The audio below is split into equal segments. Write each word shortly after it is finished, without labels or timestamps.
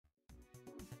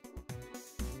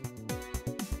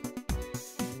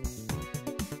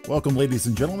Welcome, ladies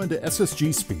and gentlemen, to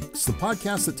SSG Speaks, the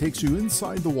podcast that takes you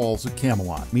inside the walls of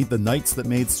Camelot. Meet the knights that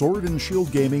made Sword and Shield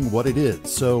gaming what it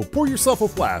is. So pour yourself a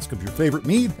flask of your favorite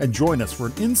mead and join us for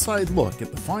an inside look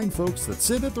at the fine folks that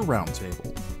sit at the round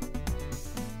table.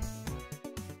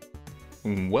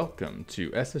 Welcome to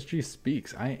SSG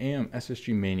Speaks. I am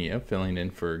SSG Mania, filling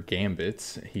in for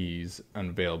Gambits. He's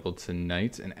unavailable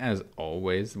tonight, and as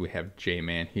always, we have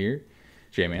J-Man here.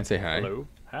 J-Man, say hi. Hello.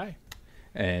 Hi.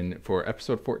 And for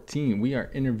episode 14, we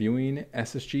are interviewing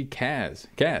SSG Kaz.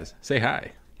 Kaz, say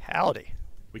hi. Howdy.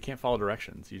 We can't follow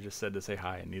directions. You just said to say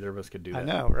hi, and neither of us could do that. I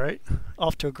know, right?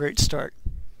 Off to a great start.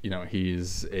 You know,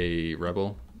 he's a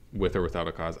rebel, with or without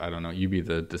a cause. I don't know. You be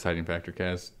the deciding factor,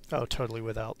 Kaz. Oh, totally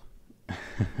without.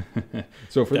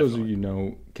 So for those of you who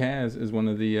know, Kaz is one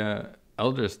of the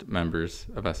eldest members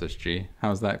of SSG.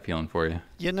 How's that feeling for you?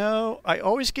 You know, I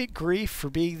always get grief for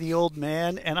being the old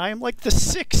man, and I am like the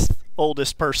sixth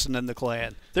oldest person in the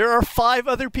clan. There are 5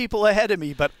 other people ahead of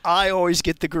me, but I always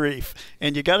get the grief.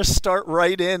 And you got to start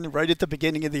right at the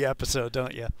beginning of the episode,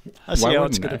 don't you? I see how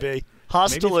it's going to be.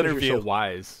 Hostile Maybe interview. You're so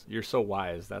wise. You're so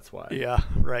wise. That's why. Yeah,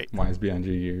 right. Wise beyond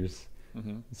your years.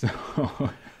 Mm-hmm.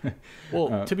 So,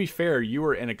 well, to be fair, you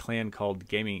were in a clan called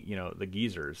Gaming, the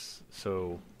Geezers.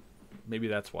 So maybe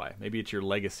that's why. Maybe it's your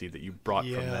legacy that you brought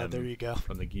from them. Yeah, there you go.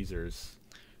 From the Geezers.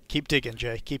 Keep digging,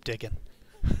 Jay. Keep digging.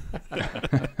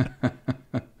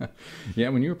 Yeah,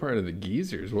 when you were part of the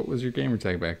Geezers, what was your gamer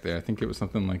tag back there? I think it was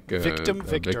something like Victim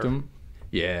Victor. Victim?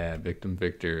 Yeah, Victim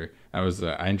Victor. I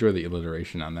enjoy the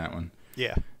alliteration on that one.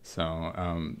 Yeah.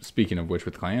 So, speaking of which,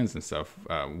 with clans and stuff,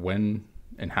 when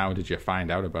and how did you find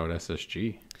out about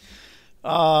SSG?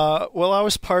 Well, I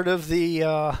was part of the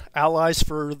Allies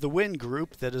for the Win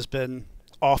group that has been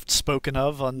oft spoken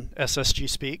of on SSG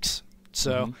Speaks.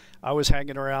 So I was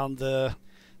hanging around the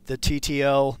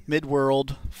TTL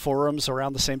Midworld forums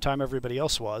around the same time everybody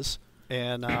else was.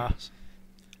 And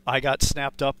I got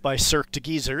snapped up by Cirque de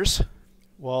Geezers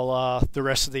while the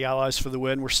rest of the Allies for the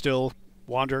Win were still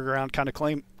wandering around kind of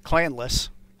clanless.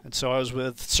 And so I was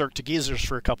with Cirque de Geezers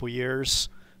for a couple years.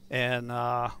 And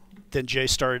then Jay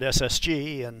started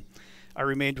SSG, and I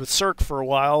remained with Cirque for a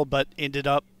while, but ended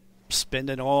up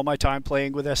spending all my time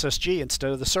playing with SSG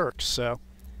instead of the Cirque. So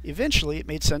eventually it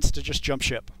made sense to just jump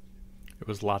ship. It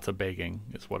was lots of begging,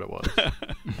 is what it was. I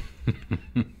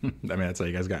mean, that's how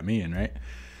you guys got me in, right?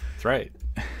 That's right.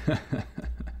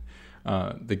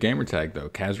 The gamer tag, though,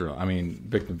 Cazaril. I mean,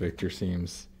 Victim Victor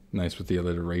seems nice with the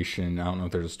alliteration. I don't know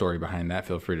if there's a story behind that.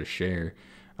 Feel free to share.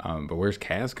 But where's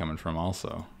Kaz coming from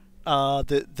also?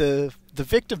 The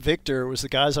Victim Victor was the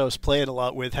guys I was playing a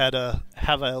lot with have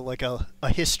a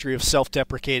history of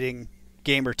self-deprecating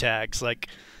gamer tags. Like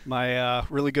my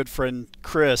really good friend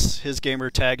Chris, his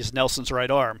gamer tag is Nelson's right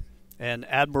arm, and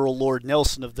Admiral Lord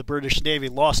Nelson of the British Navy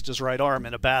lost his right arm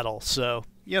in a battle. So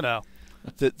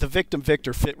the Victim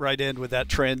Victor fit right in with that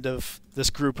trend of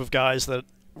this group of guys, that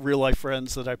real life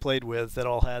friends that I played with, that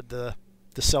all had the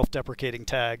self-deprecating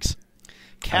tags.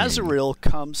 Cazaril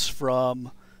comes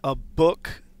from a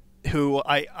book who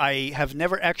I have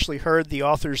never actually heard the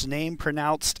author's name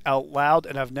pronounced out loud,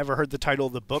 and I've never heard the title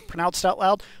of the book pronounced out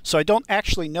loud, so I don't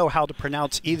actually know how to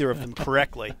pronounce either of them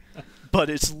correctly. But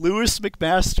it's Lewis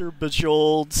McMaster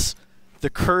Bajold's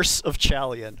The Curse of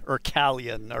Chalian, or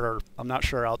Callian, or I'm not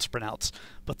sure how it's pronounced.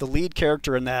 But the lead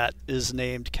character in that is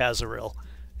named Cazaril,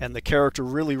 and the character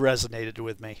really resonated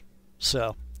with me.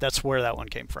 So that's where that one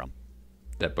came from.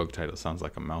 That book title sounds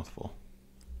like a mouthful.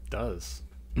 It does.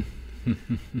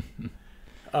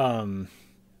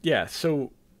 Yeah,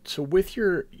 so with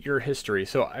your history,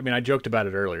 so I mean, I joked about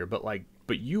it earlier, but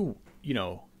you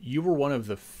were one of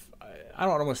the I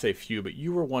don't want to say few, but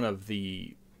you were one of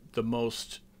the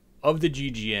most of the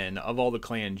GGN, of all the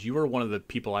clans. You were one of the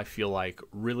people I feel like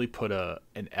really put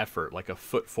an effort, like a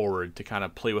foot forward, to kind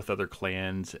of play with other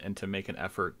clans and to make an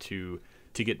effort to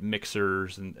get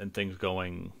mixers and things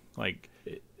going. Like,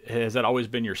 has that always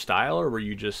been your style, or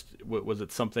was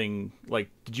it something like,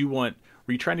 were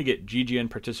you trying to get GGN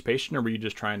participation, or were you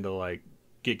just trying to like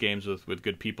get games with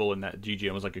good people, and that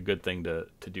GGN was like a good thing to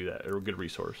do that, or a good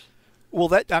resource? Well,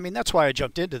 that's why I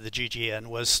jumped into the GGN,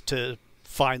 was to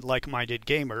find like-minded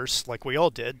gamers like we all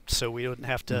did, so we wouldn't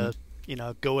have to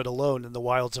go it alone in the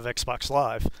wilds of Xbox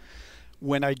Live.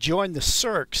 When I joined the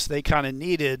Cirques, they kind of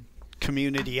needed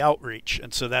community outreach,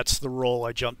 and so that's the role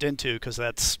I jumped into, because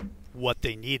that's what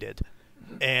they needed,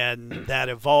 and that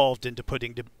evolved into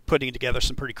putting together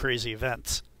some pretty crazy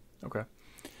events. Okay.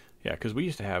 Yeah, because we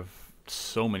used to have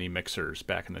so many mixers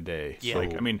back in the day. Yeah. So,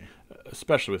 like, I mean,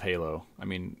 especially with Halo. I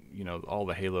mean, all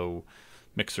the Halo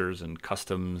mixers and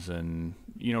customs, and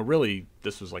really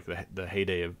this was like the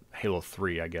heyday of Halo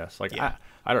 3, I guess. Like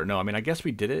I don't know. I mean, I guess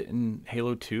we did it in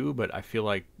Halo 2, but I feel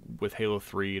like with Halo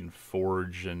 3 and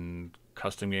Forge and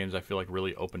custom games, I feel like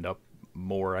really opened up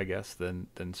more, I guess, than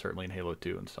certainly in Halo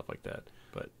 2 and stuff like that.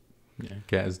 But yeah,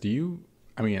 Kaz, you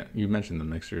mentioned the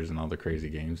mixers and all the crazy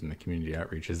games and the community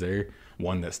outreach. Is there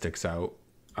one that sticks out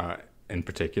in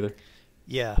particular?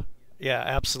 Yeah,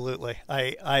 absolutely.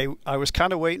 I was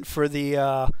kind of waiting for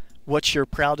the what's your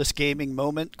proudest gaming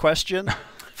moment question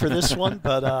for this one,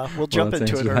 but we'll jump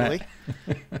into it early.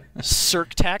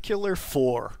 Circtacular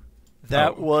 4.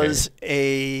 That was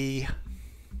a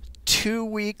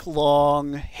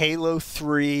 2-week-long Halo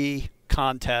 3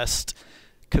 contest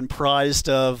comprised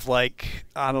of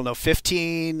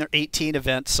 15 or 18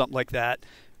 events, something like that.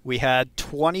 We had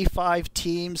 25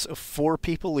 teams of 4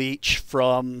 people each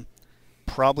from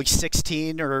probably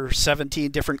 16 or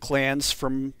 17 different clans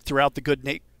from throughout the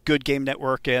Good Game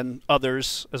Network and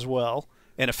others as well,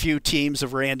 and a few teams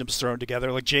of randoms thrown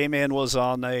together. Like J-Man was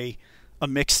on a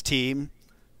mixed team.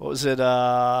 What was it?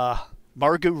 Margu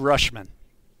Rushman.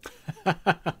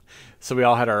 So we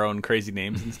all had our own crazy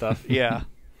names and stuff. Yeah.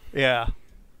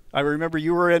 I remember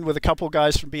you were in with a couple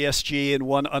guys from BSG and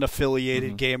one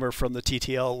unaffiliated gamer from the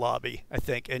TTL lobby, I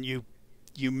think, and you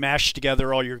mashed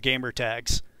together all your gamer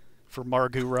tags for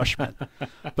Margu Rushman.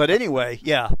 But anyway,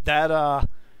 yeah, that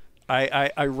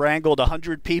I wrangled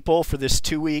 100 people for this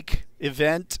 2-week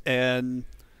event, and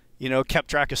kept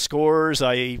track of scores.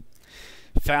 I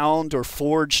found or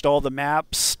forged all the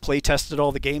maps, play tested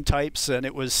all the game types, and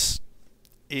it was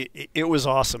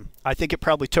awesome. I think it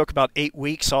probably took about 8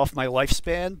 weeks off my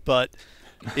lifespan, but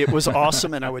it was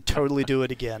awesome, and I would totally do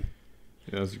it again.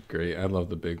 Yeah, those are great. I love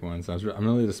the big ones. I'm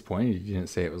really disappointed you didn't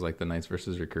say it was like the Knights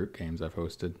versus Recruit games I've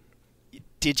hosted.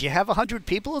 Did you have 100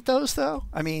 people at those, though?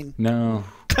 I mean... No,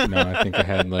 I think I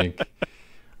had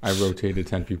I rotated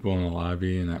 10 people in the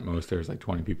lobby, and at most there was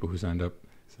 20 people who signed up.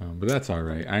 So, but that's all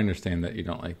right. I understand that you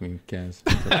don't like me, Kaz.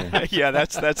 Okay. Yeah,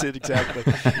 that's it exactly.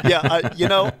 Yeah,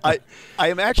 I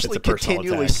am actually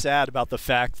continually sad about the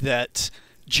fact that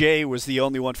Jay was the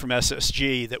only one from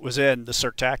SSG that was in the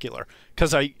Circtacular,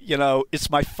 because it's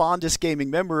my fondest gaming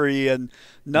memory, and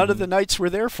none of the Knights were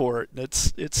there for it.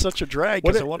 It's such a drag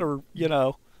because I want to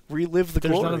relive the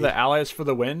glory. There's none of the Allies for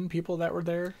the Win people that were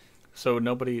there, so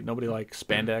nobody like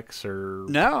Spandex or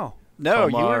no,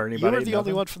 you were the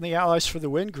only one from the Allies for the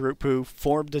Win group who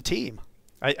formed a team.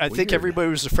 I think everybody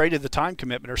was afraid of the time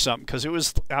commitment or something, because it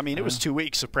was 2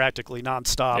 weeks of practically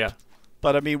nonstop. Yeah.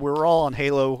 But we were all on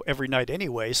Halo every night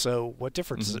anyway, so what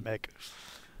difference does it make?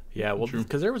 Yeah, well,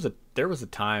 because there was a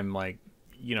time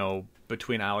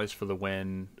between Allies for the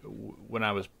Win when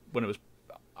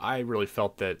I really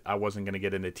felt that I wasn't going to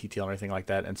get into TTL or anything like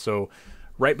that, and so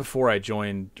right before I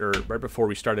joined, or right before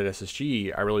we started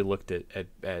SSG, I really looked at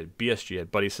BSG,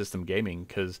 at Buddy System Gaming,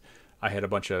 because I had a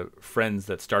bunch of friends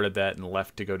that started that and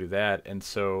left to go do that, and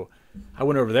so I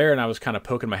went over there and I was kind of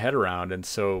poking my head around, and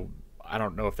so I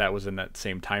don't know if that was in that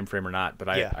same time frame or not, but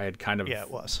I had kind of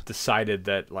decided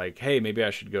that hey, maybe I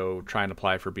should go try and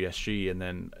apply for BSG, and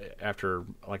then after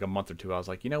a month or two, I was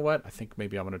like, you know what? I think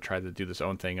maybe I'm going to try to do this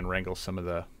own thing and wrangle some of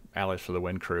the Allies for the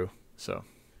Win crew. So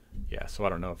yeah, so I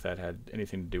don't know if that had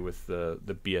anything to do with the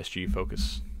BSG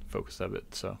focus of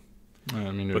it. So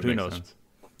but who knows? Sense.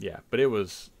 Yeah, but it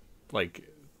was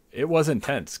it was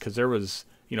intense, because there was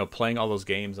playing all those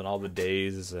games and all the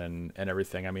days and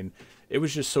everything. I mean, it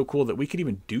was just so cool that we could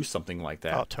even do something like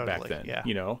that back then.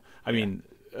 Yeah. I mean,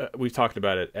 we've talked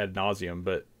about it ad nauseum,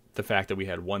 but the fact that we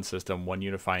had one system, one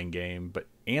unifying game,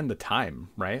 and the time,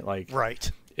 right?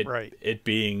 It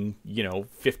being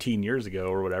 15 years ago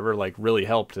or whatever, really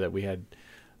helped that we had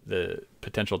the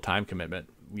potential time commitment,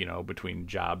 between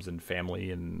jobs and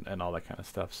family and all that kind of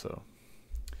stuff. So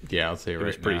yeah, I'll say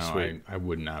right pretty now, sweet. I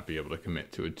would not be able to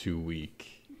commit to a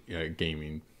 2-week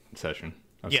gaming session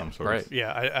of some sort. Right.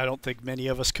 Yeah, I don't think many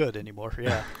of us could anymore.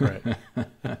 Yeah. Right.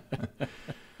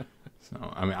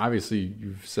 So, I mean, obviously,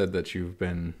 you've said that you've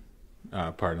been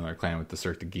part of our clan with the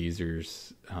Cirque de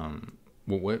Geezers.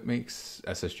 What makes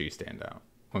SSG stand out?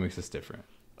 What makes us different?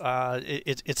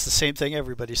 It's the same thing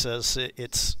everybody says.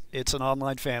 It's an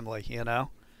online family,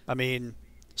 I mean,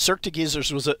 Cirque de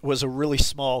Geezers was a really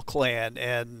small clan,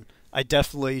 and I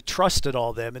definitely trusted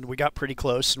all them, and we got pretty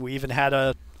close, and we even had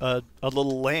a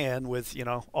little LAN with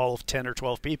all of 10 or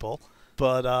 12 people.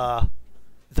 But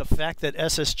the fact that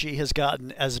SSG has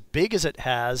gotten as big as it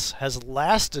has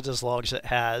lasted as long as it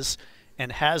has,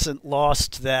 and hasn't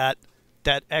lost that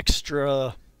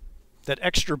extra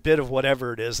bit of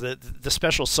whatever it is, the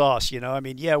special sauce. I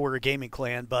mean, yeah, we're a gaming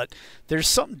clan, but there's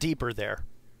something deeper there,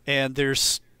 and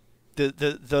there's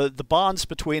the bonds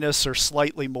between us are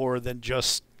slightly more than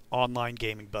just online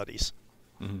gaming buddies.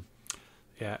 Mm-hmm.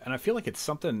 Yeah, and I feel like it's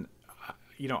something,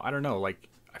 I don't know, like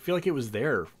I feel like it was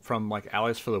there from like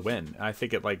Allies for the Win. And I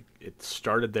think it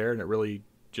started there and it really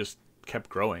just kept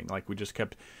growing. Like we just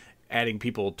kept adding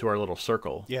people to our little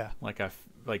circle. Yeah.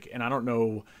 And I don't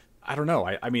know.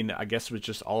 I mean, I guess it was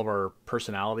just all of our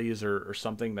personalities or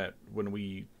something that when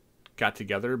we got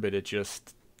together, but it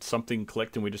just something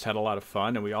clicked and we just had a lot of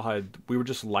fun and we were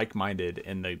just like-minded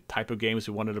in the type of games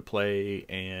we wanted to play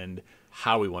and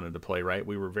how we wanted to play, right?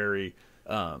 We were very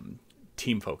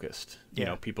team focused.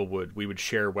 Yeah. We would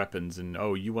share weapons and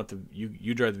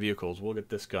you drive the vehicles, we'll get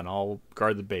this gun, I'll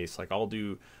guard the base, like I'll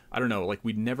do, I don't know, like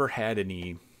we never had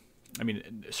any, I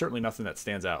mean, certainly nothing that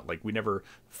stands out. Like we never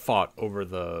fought over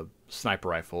the sniper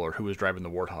rifle or who was driving the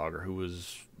Warthog or who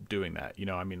was doing that.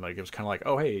 I mean, like it was kind of like,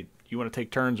 oh, hey, you want to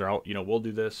take turns or we'll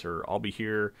do this or I'll be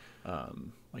here.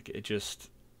 Like it just,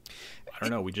 I don't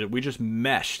know. We just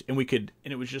meshed and and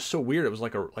it was just so weird. It was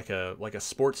like a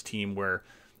sports team where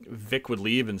Vic would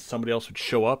leave and somebody else would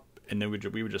show up and then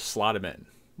we would just slot him in.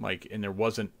 Like, and there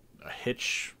wasn't a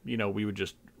hitch, we would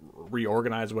just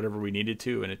reorganize whatever we needed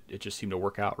to, and it just seemed to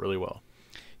work out really well.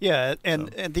 Yeah, and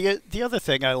the other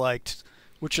thing I liked,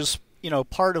 which is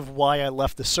part of why I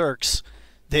left the Cirques,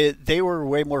 they were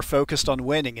way more focused on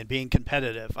winning and being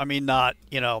competitive. I mean, not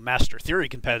Master Theory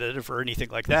competitive or anything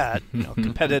like that.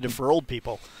 Competitive for old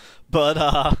people,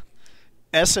 but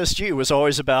SSG was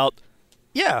always about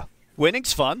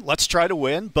winning's fun. Let's try to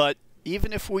win, but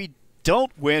even if we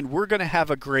don't win, we're going to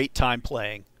have a great time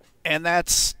playing, and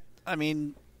that's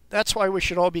why we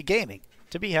should all be gaming,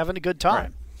 to be having a good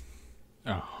time.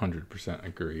 100%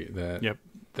 agree.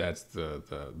 That's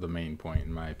the main point,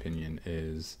 in my opinion,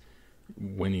 is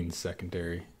winning's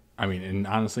secondary. I mean, and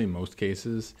honestly, in most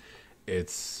cases,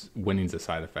 it's winning's a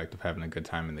side effect of having a good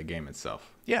time in the game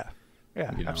itself. Yeah,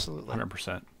 absolutely.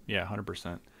 100%. Yeah,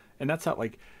 100%. And that's how,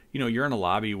 like, you're in a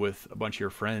lobby with a bunch of your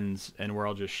friends, and we're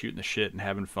all just shooting the shit and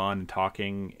having fun and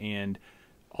talking, and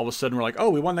all of a sudden we're like, oh,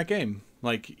 we won that game.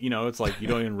 Like, it's like you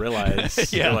don't even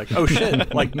realize. You're like, oh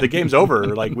shit, like the game's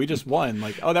over. Like we just won.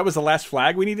 Like, oh, that was the last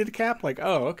flag we needed to cap. Like,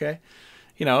 oh, okay.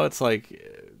 It's like,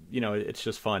 it's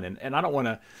just fun. And I don't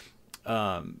want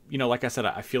to, like I said,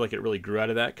 I feel like it really grew out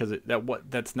of that because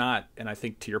that's not. And I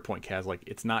think to your point, Kaz, like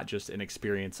it's not just an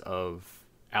experience of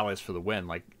Allies for the Win.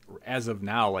 Like as of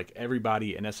now, like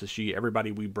everybody in SSG,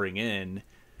 everybody we bring in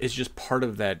is just part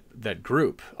of that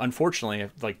group. Unfortunately,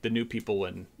 like the new people,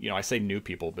 and I say new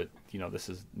people, but this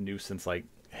is new since like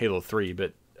Halo 3,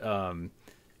 but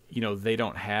we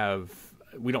don't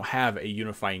have a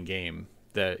unifying game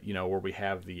that where we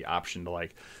have the option to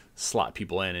like slot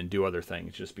people in and do other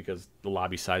things just because the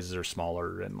lobby sizes are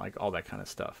smaller and like all that kind of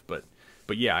stuff. But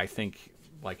yeah, I think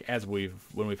like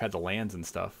when we've had the LANs and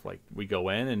stuff, like we go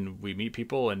in and we meet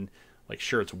people and like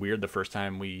sure it's weird the first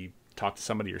time we talk to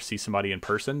somebody or see somebody in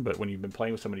person, but when you've been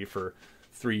playing with somebody for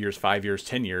 3 years, 5 years,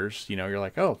 10 years, you're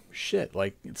like, oh shit,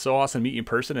 like it's so awesome to meet you in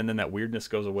person, and then that weirdness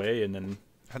goes away, and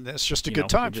it's just a good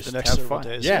time for the next several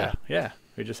days. Yeah,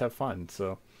 we just have fun.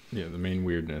 So yeah, the main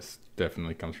weirdness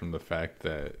definitely comes from the fact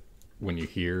that when you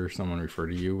hear someone refer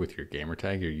to you with your gamer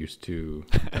tag, you're used to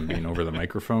them being over the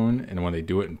microphone, and when they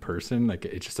do it in person, like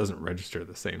it just doesn't register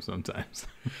the same sometimes.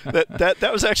 that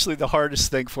was actually the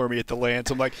hardest thing for me at the LANs.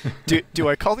 I'm like, do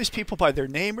I call these people by their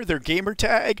name or their gamer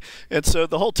tag? And so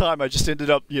the whole time I just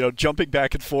ended up, jumping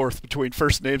back and forth between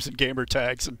first names and gamer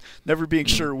tags and never being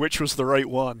sure which was the right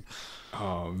one.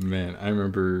 Oh man, I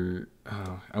remember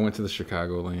I went to the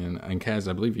Chicago LAN, and Kaz,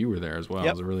 I believe you were there as well. Yep.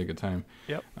 It was a really good time.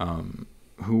 Yep.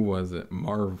 Who was it?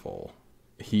 Marvel.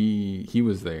 He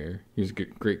was there. He was a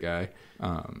great guy.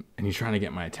 And he's trying to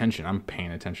get my attention. I'm paying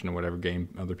attention to whatever game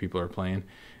other people are playing.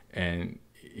 And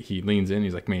he leans in.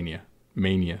 He's like, Mania.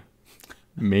 I'm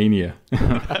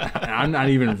not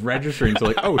even registering until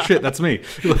like, oh shit, that's me.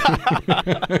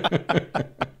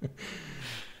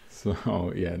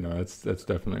 So yeah, no, that's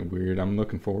definitely weird. I'm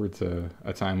looking forward to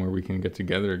a time where we can get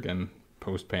together again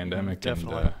post-pandemic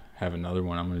and have another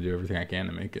one. I'm going to do everything I can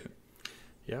to make it.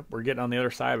 Yeah, we're getting on the other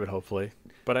side of it, hopefully.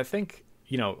 But I think,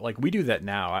 like we do that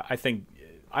now. I think,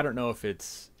 I don't know if it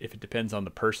depends on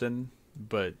the person,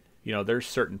 but, there's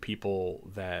certain people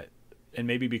that, and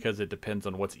maybe because it depends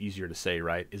on what's easier to say,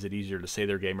 right? Is it easier to say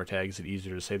their gamer tag? Is it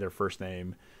easier to say their first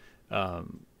name?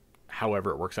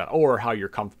 However it works out, or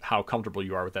how comfortable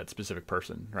you are with that specific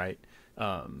person, right?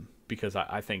 Because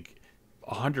I think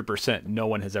 100% no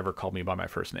one has ever called me by my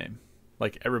first name.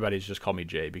 Like everybody's just called me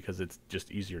Jay because it's just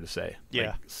easier to say,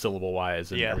 like syllable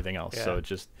wise and everything else. Yeah. So it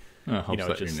just, it helps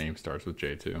that your name starts with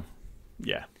J too.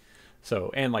 Yeah.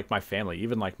 So, and like my family,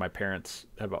 even like my parents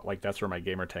have, like, that's where my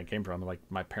gamer tag came from. Like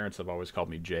my parents have always called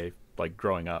me Jay, like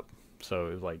growing up. So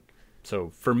it was like,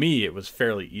 so for me, it was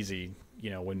fairly easy,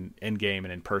 when in game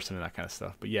and in person and that kind of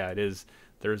stuff. But yeah, there's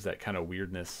that kind of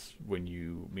weirdness when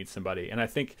you meet somebody. And I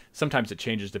think sometimes it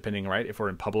changes depending, right? If we're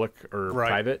in public or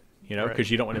private,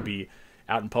 because you don't want to be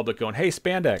out in public going, hey,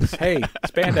 spandex, hey,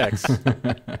 spandex.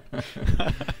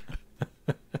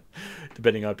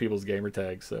 Depending on people's gamer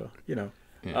tags. So,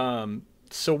 Yeah.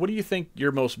 So what do you think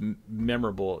your most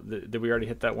memorable, did we already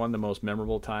hit that one, the most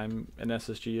memorable time in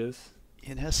SSG is?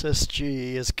 In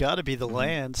SSG, it's got to be the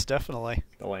LANs, definitely.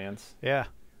 The LANs? Yeah.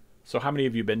 So how many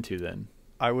have you been to then?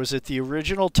 I was at the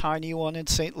original tiny one in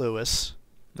St. Louis.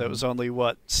 That was only,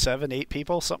 7, 8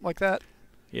 people, something like that?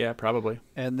 Yeah, probably.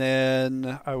 And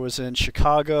then I was in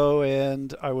Chicago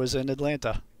and I was in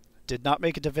Atlanta. Did not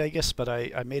make it to Vegas, but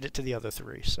I made it to the other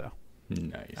 3, so...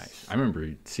 Nice. I remember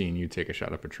seeing you take a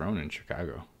shot of Patron in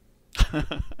Chicago. It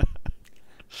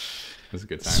was a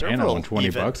good time. And I won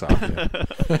 $20 off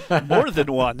it. More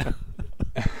than one.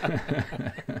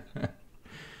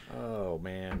 Oh,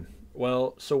 man.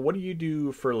 Well, so what do you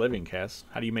do for a living, Cass?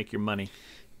 How do you make your money?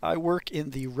 I work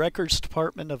in the records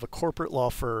department of a corporate law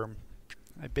firm.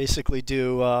 I basically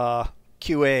do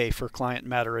QA for client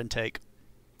matter intake.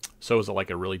 So is it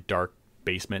like a really dark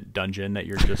basement dungeon that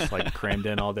you're just like crammed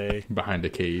in all day behind a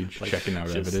cage, like, checking out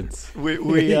evidence? We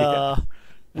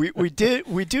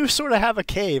do sort of have a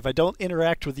cave. I don't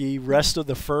interact with the rest of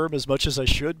the firm as much as I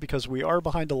should because we are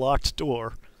behind a locked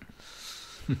door.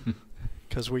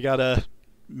 Because we gotta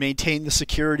maintain the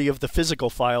security of the physical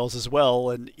files as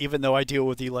well. And even though I deal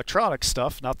with the electronic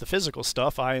stuff, not the physical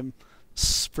stuff, I'm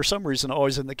for some reason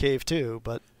always in the cave too.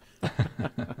 But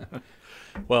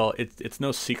well, it's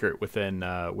no secret within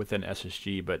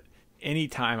SSG, but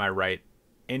anytime I write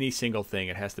any single thing,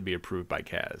 it has to be approved by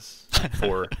Kaz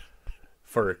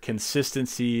for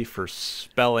consistency, for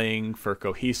spelling, for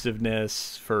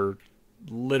cohesiveness, for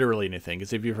literally anything.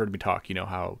 Because if you've heard me talk, you know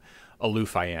how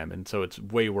aloof I am, and so it's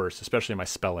way worse, especially my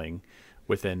spelling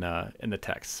within in the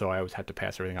text. So I always have to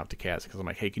pass everything out to Kaz because I'm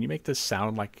like, hey, can you make this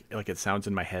sound like it sounds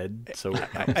in my head? So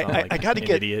I got to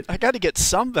get idiot. I got to get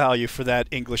some value for that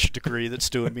English degree that's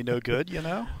doing me no good,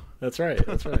 That's right.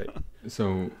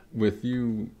 So with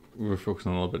you, we're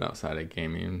focusing a little bit outside of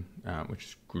gaming, which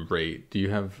is great. Do you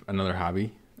have another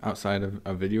hobby outside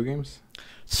of video games?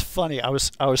 It's funny. I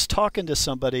was talking to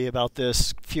somebody about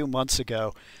this a few months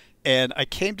ago, and I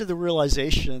came to the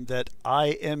realization that I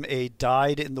am a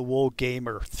dyed-in-the-wool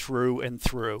gamer through and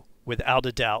through, without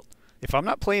a doubt. If I'm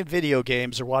not playing video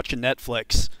games or watching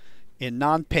Netflix, in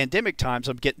non-pandemic times,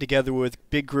 I'm getting together with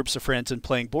big groups of friends and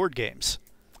playing board games.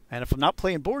 And if I'm not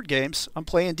playing board games, I'm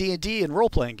playing D&D and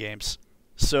role-playing games.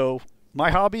 So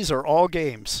my hobbies are all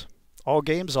games. All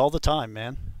games all the time,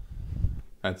 man.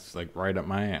 That's like right up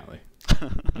my alley.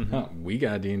 We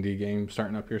got a D&D game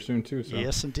starting up here soon too. So.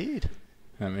 Yes, indeed.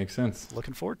 That makes sense.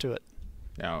 Looking forward to it.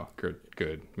 Oh,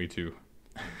 good. Me too.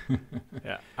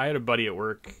 Yeah, I had a buddy at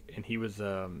work, and he was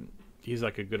he's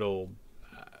like a good old,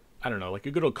 I don't know, like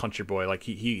a good old country boy. Like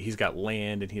he's got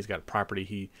land and he's got property.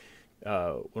 He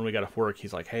when we got off work,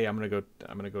 he's like, hey, I'm gonna go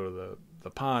to the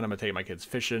pond. I'm gonna take my kids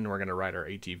fishing. We're gonna ride our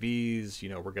ATVs.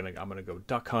 I'm gonna go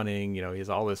duck hunting. He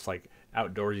has all this like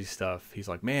outdoorsy stuff. He's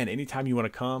like, man, anytime you want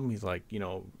to come, he's like,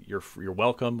 you're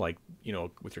welcome. Like,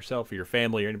 with yourself or your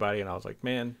family or anybody. And I was like,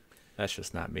 man, that's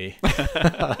just not me.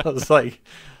 I was like,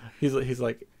 he's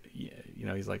like,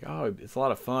 yeah, he's like, oh, it's a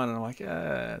lot of fun. And I'm like,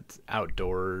 yeah, it's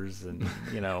outdoors and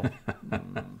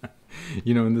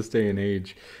in this day and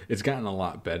age, it's gotten a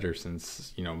lot better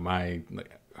since my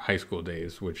high school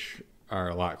days, which are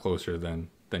a lot closer than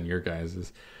your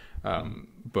guys's.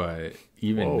 But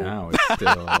even now, it's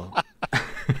still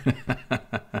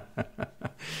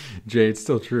Jay. It's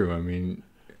still true. I mean,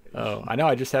 I know.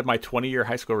 I just had my 20-year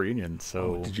high school reunion.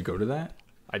 So did you go to that?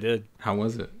 I did. How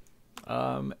was it?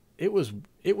 It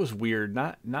was weird.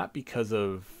 Not because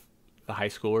of the high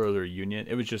school or the reunion.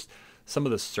 It was just some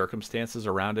of the circumstances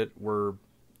around it were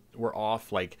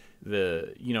off. Like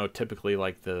typically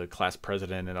like the class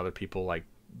president and other people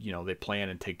they plan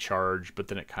and take charge, but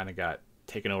then it kind of got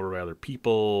taken over by other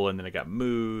people, and then it got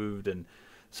moved, and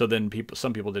so then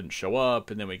some people didn't show up,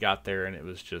 and then we got there, and it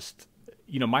was just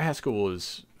my high school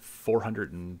was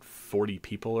 440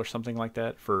 people or something like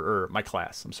that or my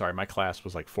class. I'm sorry, my class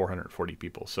was like 440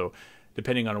 people. So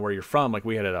depending on where you're from, like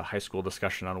we had a high school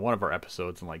discussion on one of our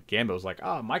episodes, and like Gambit was like,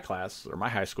 my class or my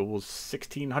high school was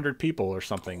 1,600 people or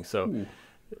something. So Ooh.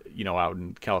 Out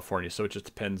in California. So it just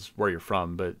depends where you're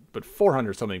from, but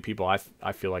 400 something people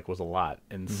I feel like was a lot.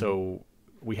 And so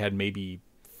we had maybe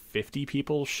 50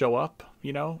 people show up,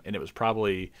 and it was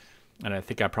probably and I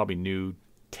think I probably knew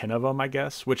 10 of them, I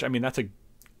guess. Which, I mean, that's a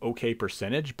okay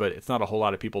percentage, but it's not a whole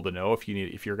lot of people to know if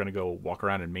you're going to go walk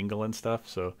around and mingle and stuff.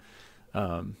 So,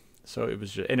 so it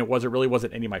was just, and it really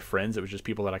wasn't any of my friends. It was just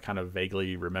people that I kind of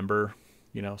vaguely remember,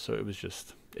 so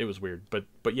it was weird.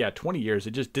 But yeah, 20 years,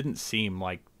 it just didn't seem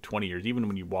like 20 years, even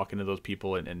when you walk into those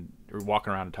people and or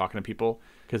walking around and talking to people,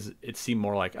 because it seemed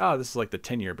more like, oh, this is like the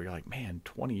 10 year, but you're like, man,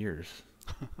 20 years,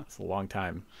 that's a long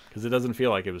time, because it doesn't feel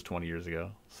like it was 20 years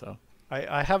ago. So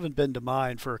I haven't been to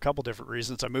mine for a couple different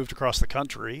reasons. I moved across the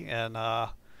country, and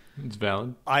it's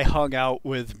valid. I hung out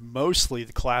with mostly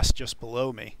the class just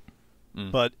below me.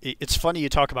 But it's funny you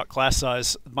talk about class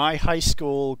size. My high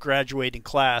school graduating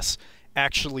class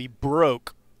actually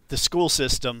broke the school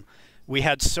system. We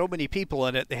had so many people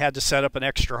in it, they had to set up an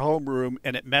extra homeroom,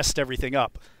 and it messed everything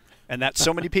up. And that's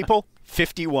so many people,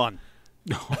 51.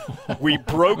 We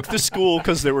broke the school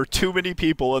because there were too many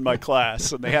people in my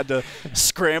class, and they had to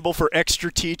scramble for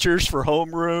extra teachers for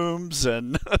homerooms.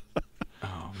 And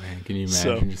oh man, can you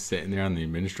imagine just sitting there on the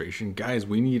administration? Guys,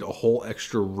 we need a whole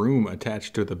extra room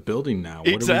attached to the building now. What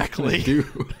exactly. are we going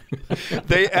to do?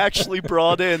 They actually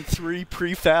brought in 3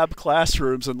 prefab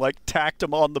classrooms and tacked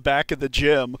them on the back of the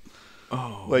gym.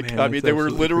 Oh, man, I mean, they were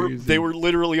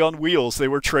literally on wheels. They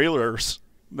were trailers.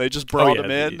 They just brought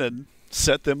them in and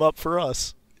set them up for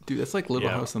us. Dude, that's like Little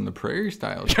House on the Prairie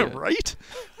style. Yeah, right?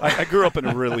 I grew up in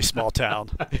a really small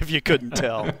town, if you couldn't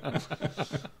tell.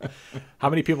 How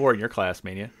many people were in your class,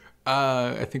 Mania?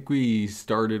 I think we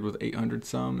started with 800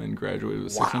 some and graduated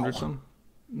with 600 some.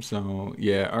 So,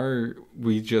 yeah,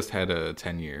 we just had a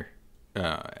 10-year,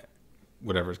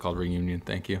 whatever it's called, reunion,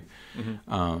 thank you.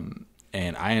 Mm-hmm.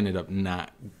 And I ended up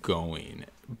not going,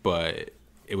 but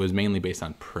it was mainly based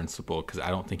on principle, because I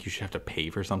don't think you should have to pay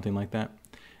for something like that.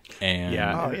 And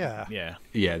yeah,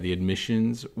 the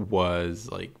admissions was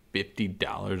like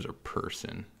 $50 a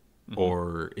person,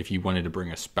 or if you wanted to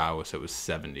bring a spouse, it was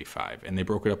 $75. And they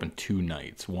broke it up in 2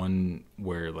 nights: one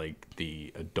where like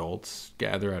the adults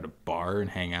gather at a bar and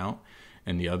hang out,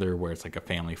 and the other where it's like a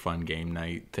family fun game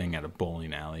night thing at a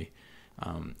bowling alley.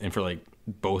 And for like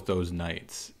both those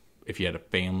nights, if you had a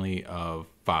family of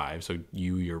 5, so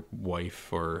you, your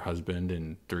wife or husband,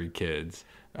 and 3 kids,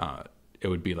 it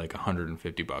would be like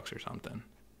 $150 or something.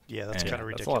 Yeah, that's kind of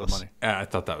ridiculous. That's a lot of money. I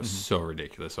thought that was so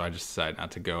ridiculous, so I just decided not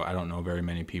to go. I don't know very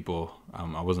many people.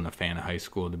 I wasn't a fan of high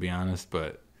school, to be honest,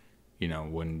 but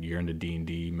when you're into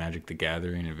D&D, Magic the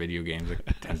Gathering, and video games, it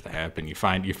tends to happen. You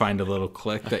find a little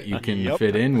clique that you can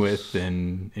fit in with,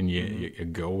 and you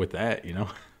go with that,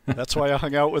 That's why I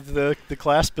hung out with the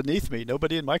class beneath me.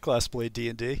 Nobody in my class played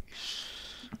D&D.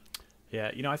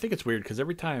 Yeah, I think it's weird because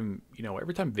every time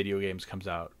video games comes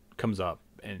up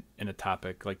in a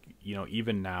topic, like,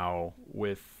 even now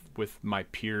with my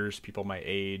peers, people my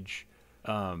age,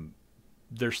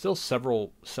 there's still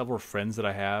several friends that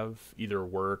I have, either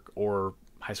work or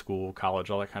high school, college,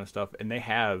 all that kind of stuff, and they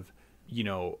have,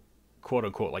 quote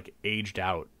unquote, like, aged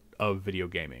out of video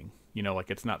gaming. Like,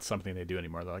 it's not something they do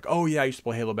anymore. They're like, oh yeah, I used to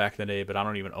play Halo back in the day, but I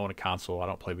don't even own a console. I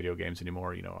don't play video games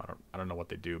anymore. I don't know what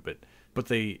they do, but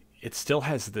it still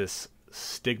has this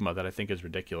stigma that I think is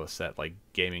ridiculous, that like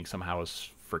gaming somehow is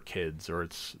for kids, or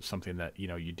it's something that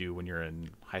you do when you're in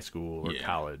high school or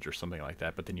college or something like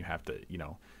that, but then you have to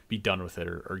be done with it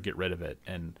or get rid of it.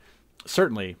 And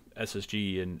certainly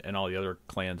SSG and all the other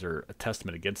clans are a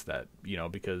testament against that,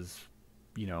 because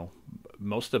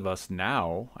most of us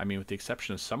now, I mean, with the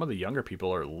exception of some of the younger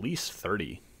people, are at least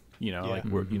 30. Like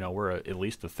we're at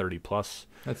least a 30 plus.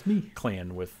 That's me.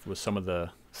 Clan with some of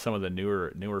the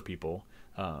newer people.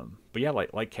 But yeah,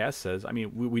 like Kaz says, I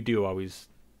mean, we do always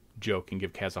joke and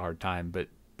give Kaz a hard time,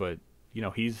 but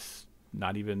he's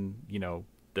not even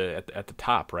at the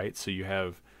top, right? So you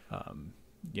have I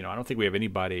don't think we have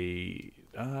anybody.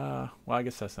 Well, I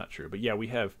guess that's not true, but yeah, we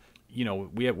have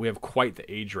quite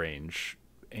the age range,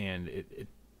 and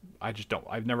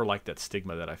I've never liked that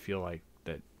stigma that I feel like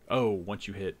that, once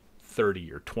you hit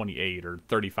 30 or 28 or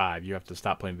 35, you have to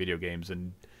stop playing video games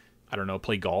and, I don't know,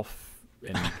 play golf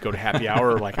and go to happy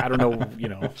hour. Like, I don't know,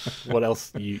 what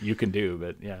else you can do,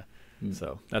 but yeah.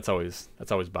 So that's always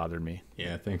bothered me.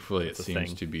 Yeah, thankfully it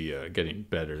seems to be getting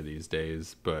better these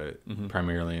days, but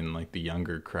primarily in like the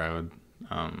younger crowd,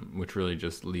 which really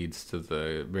just leads to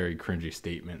the very cringy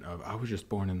statement of, I was just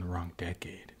born in the wrong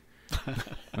decade.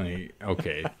 Like,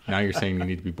 okay, now you're saying you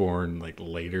need to be born like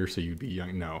later so you'd be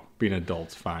young. No, being an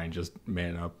adult's fine. Just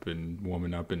man up and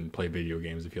woman up and play video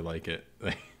games if you like it.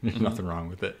 Like, there's nothing wrong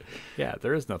with it. Yeah,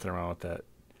 there is nothing wrong with that.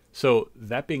 So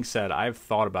that being said, I've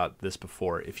thought about this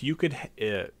before. If you could,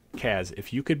 Kaz,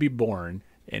 if you could be born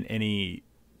in any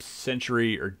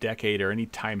century or decade or any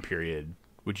time period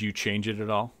would you change it at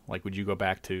all? Like, would you go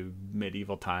back to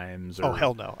medieval times? Or Oh,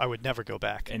 hell no. I would never go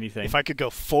back. anything? If I could go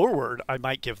forward, I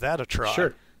might give that a try.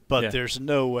 Sure. But Yeah. there's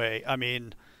no way. I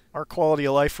mean, our quality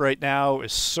of life right now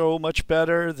is so much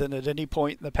better than at any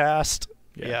point in the past.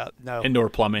 Yeah, no. Indoor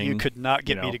plumbing. You could not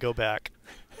get you me know. to go back.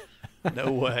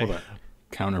 No way. Hold on.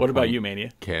 Counterpoint. What about you,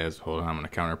 Mania? Kaz? Hold on, I'm going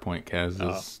to counterpoint. Kaz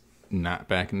is not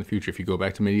back in the future. If you go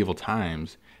back to medieval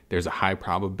times, there's a high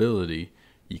probability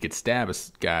you could stab a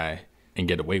guy and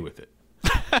get away with it.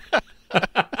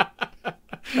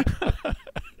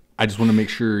 I just want to make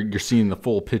sure you're seeing the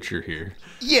full picture here.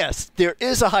 Yes, there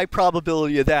is a high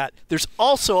probability of that. There's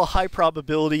also a high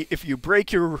probability if you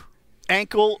break your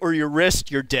ankle or your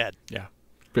wrist, you're dead. Yeah.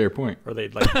 Fair point. Or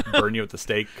they'd like burn you at the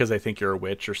stake because they think you're a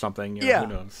witch or something. You know, Yeah.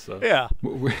 Who knows? So. Yeah.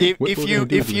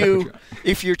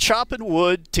 If you're chopping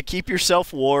wood to keep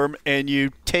yourself warm and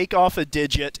you take off a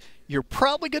digit, you're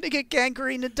probably going to get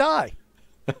gangrene and die.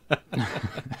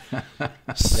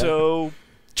 So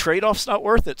trade-off's not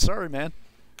worth it. Sorry, man.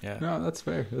 Yeah. No, that's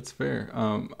fair. That's fair.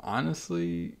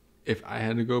 Honestly, if I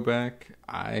had to go back,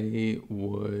 I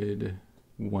would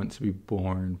want to be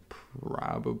born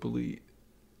probably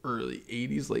early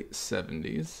 80s, late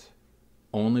 70s,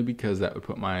 only because that would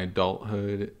put my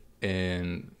adulthood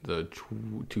in the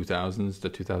 2000s to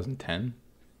 2010,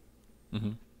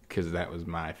 because that was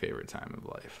my favorite time of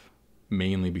life,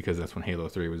 mainly because that's when Halo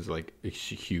 3 was like a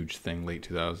huge thing, late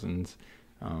 2000s,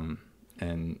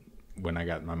 and when I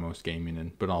got my most gaming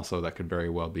in. But also that could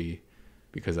very well be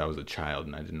because I was a child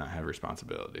and I did not have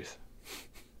responsibilities.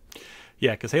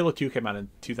 Yeah, because Halo 2 came out in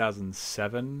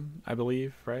 2007, I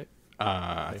believe, right?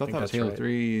 I thought think that was that's Halo right.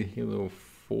 3, Halo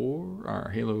 4,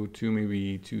 or Halo 2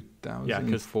 maybe 2004. Yeah,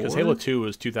 because Halo 2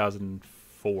 was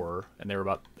 2004, and they were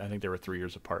I think they were 3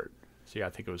 years apart. So yeah,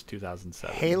 I think it was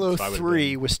 2007. Halo So I would've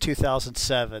 3 been- was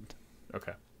 2007.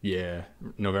 Okay. Yeah,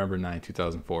 November 9,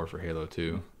 2004 for Halo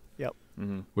 2, Yep.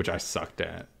 which I sucked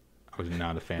at. I was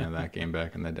not a fan of that game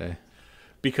back in the day.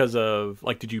 Because of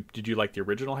like, did you like the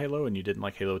original Halo and you didn't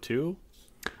like Halo 2?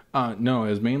 No, it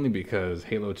was mainly because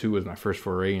Halo 2 was my first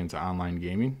foray into online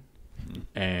gaming,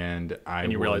 and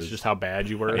And you realized just how bad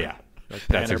you were? Yeah, Like,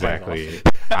 that's man, exactly everybody's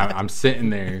it. I'm sitting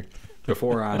there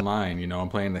before online, I'm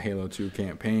playing the Halo 2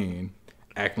 campaign,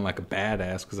 acting like a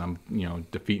badass because I'm,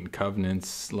 defeating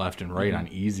covenants left and right on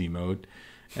easy mode.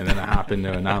 And then I hop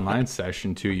into an online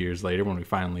session 2 years later when we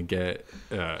finally get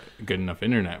good enough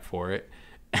internet for it.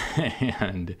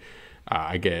 And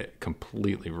I get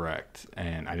completely wrecked.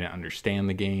 And I didn't understand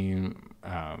the game.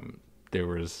 I'm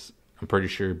pretty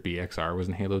sure BXR was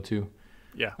in Halo 2.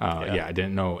 Yeah. Yeah, I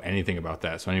didn't know anything about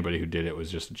that. So anybody who did it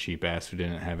was just a cheap ass who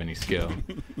didn't have any skill.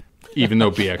 Even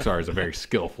though BXR is a very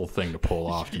skillful thing to pull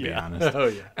off, to be honest. Oh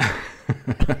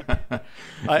yeah.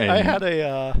 I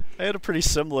had a pretty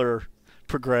similar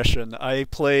progression. I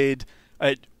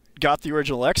got the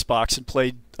original Xbox and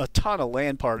played a ton of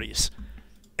LAN parties,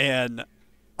 and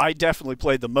I definitely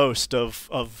played the most of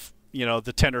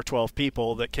the 10 or 12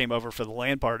 people that came over for the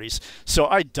LAN parties. So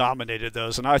I dominated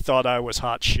those, and I thought I was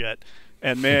hot shit.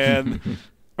 And man,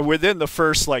 within the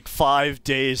first 5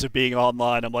 days of being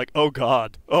online, I'm like, oh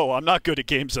god, oh, I'm not good at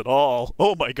games at all.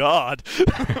 Oh my god.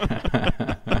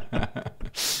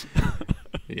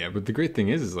 Yeah, but the great thing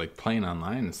is playing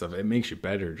online and stuff, it makes you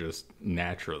better just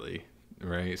naturally,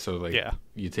 right? So Yeah.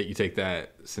 you take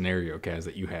that scenario, Kaz,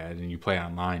 that you had, and you play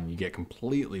online, you get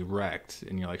completely wrecked,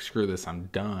 and you're like, screw this, I'm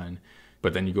done.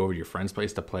 But then you go over to your friend's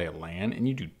place to play at LAN, and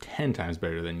you do 10 times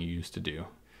better than you used to do.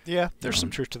 Yeah, there's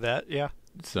some truth to that. Yeah.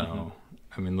 So,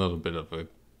 I mean, a little bit of a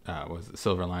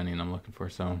silver lining I'm looking for.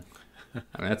 So,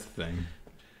 I mean, that's the thing.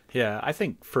 Yeah, I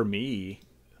think for me,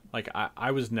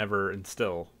 I was never, and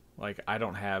still, I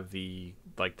don't have the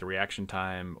reaction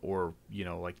time or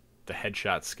the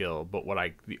headshot skill. But what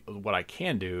I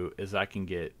can do is I can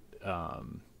get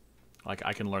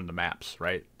I can learn the maps,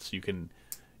 right? So you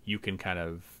can kind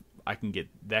of, I can get,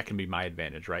 that can be my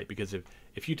advantage, right? Because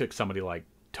if you took somebody like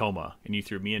Toma and you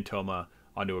threw me and Toma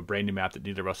onto a brand new map that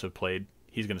neither of us have played,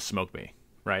 he's going to smoke me,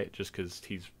 right? Just because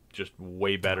he's just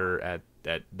way better at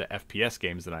the FPS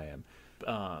games than I am.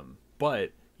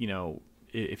 But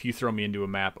if you throw me into a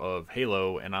map of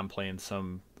Halo and I'm playing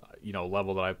some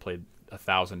level that I've played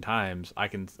 1,000 times, I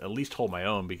can at least hold my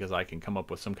own because I can come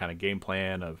up with some kind of game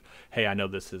plan of, hey, I know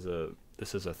this is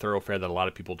a thoroughfare that a lot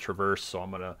of people traverse, so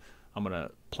I'm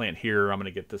gonna plant here, I'm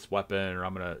gonna get this weapon, or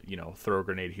I'm gonna throw a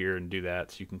grenade here and do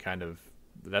that. So you can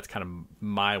that's kind of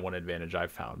my one advantage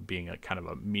I've found, being a kind of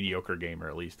a mediocre gamer.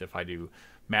 At least if I do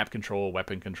map control,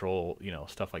 weapon control,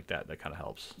 stuff like that, that kind of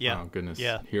helps. Yeah. Oh goodness.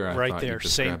 Yeah. Here I right thought there. you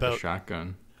just Same grabbed a boat.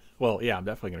 shotgun. Well, yeah, I'm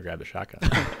definitely going to grab the shotgun.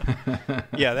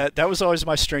 Yeah, that was always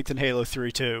my strength in Halo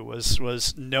 3 too,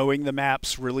 was knowing the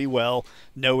maps really well,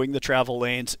 knowing the travel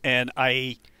lanes, and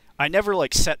I never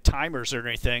like set timers or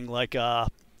anything. Like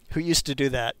who used to do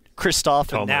that?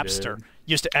 Christoph and Napster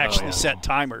used to actually set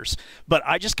timers. But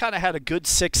I just kind of had a good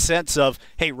sixth sense of,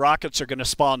 hey, rockets are going to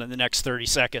spawn in the next 30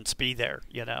 seconds. Be there,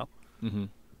 you know. Mm-hmm.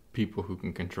 People who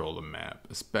can control the map,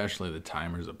 especially the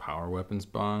timers of power weapon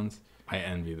spawns. I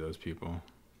envy those people.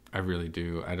 I really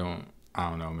do. I don't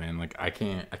know, man. Like I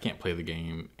can't play the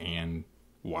game and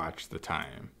watch the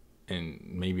time. And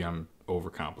maybe I'm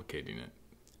overcomplicating it.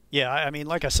 Yeah, I mean,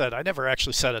 like I said, I never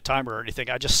actually set a timer or anything.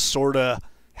 I just sort of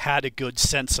had a good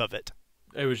sense of it.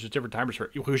 It was just different timers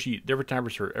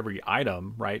for every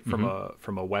item, right?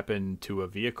 From a weapon to a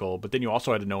vehicle. But then you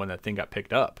also had to know when that thing got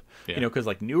picked up. Yeah. You know, because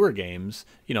like newer games,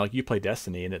 you know, like you play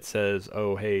Destiny and it says,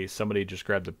 oh, hey, somebody just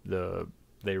grabbed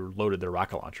they loaded their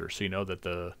rocket launcher, so you know that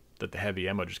the heavy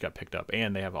ammo just got picked up,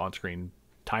 and they have on-screen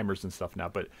timers and stuff now.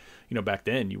 But you know, back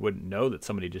then you wouldn't know that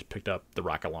somebody just picked up the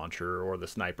rocket launcher or the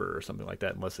sniper or something like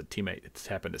that unless a teammate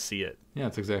happened to see it. Yeah,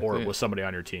 that's exactly or it. Or was somebody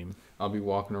on your team. I'll be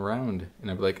walking around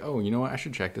and I'll be like, oh, you know what? I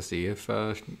should check to see if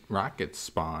rockets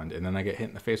spawned. And then I get hit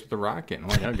in the face with a rocket. And I'm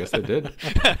like, I guess they did.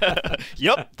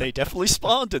 Yep, they definitely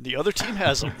spawned and the other team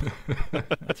has them.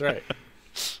 That's right.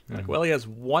 Like, well, he has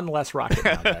one less rocket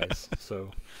now, guys.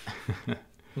 So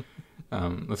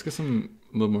let's get a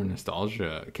little more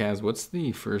nostalgia. Kaz, what's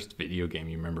the first video game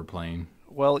you remember playing?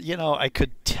 Well, you know, I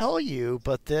could tell you,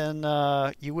 but then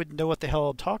you wouldn't know what the hell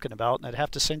I'm talking about, and I'd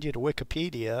have to send you to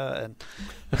Wikipedia.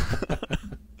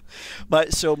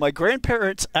 And so my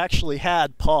grandparents actually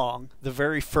had Pong, the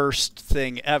very first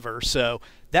thing ever. So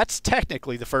that's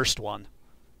technically the first one.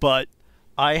 But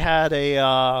I had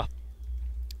an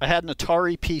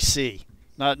Atari PC,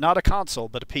 not a console,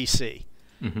 but a PC.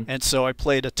 Mm-hmm. And so I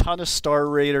played a ton of Star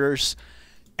Raiders,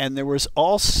 and there was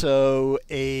also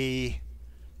an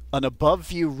above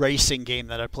view racing game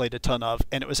that I played a ton of,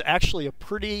 and it was actually I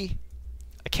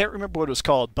can't remember what it was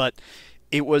called, but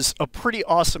it was a pretty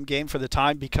awesome game for the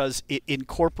time because it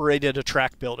incorporated a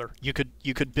track builder. You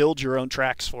could build your own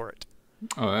tracks for it.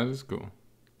 Oh, that is cool.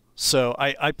 So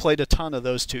I played a ton of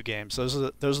those two games. Those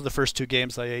are the first two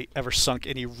games I ever sunk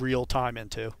any real time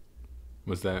into.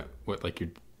 Was that like your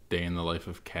day in the life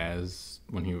of Kaz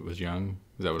when he was young?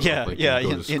 Is that what yeah, it was like?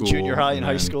 Yeah, in junior high and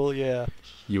high school, yeah.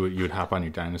 You would hop on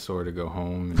your dinosaur to go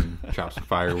home and chop some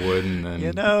firewood, and then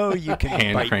you can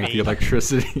hand crank the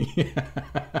electricity.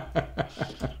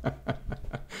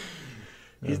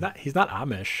 He's not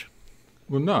Amish.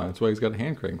 Well, no, that's why he's got a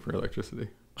hand crank for electricity.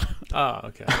 Oh,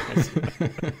 okay.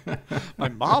 My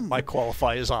mom might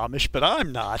qualify as Amish, but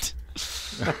I'm not.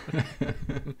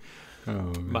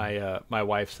 Oh, my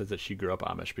wife says that she grew up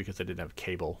Amish because they didn't have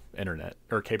cable internet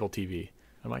or cable TV.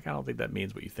 I'm like, I don't think that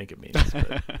means what you think it means,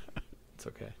 but it's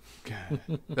okay.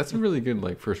 God, that's a really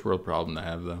good first world problem to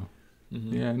have, though.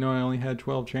 Mm-hmm. Yeah, I know I only had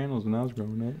 12 channels when I was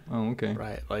growing up. Oh, okay.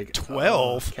 Right, like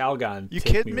 12. Calgon. You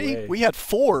kidding me? Away. We had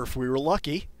 4 if we were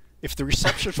lucky. If the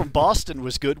reception from Boston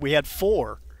was good, we had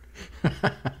 4.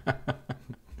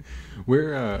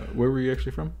 Where were you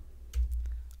actually from?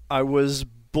 I was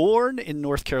born in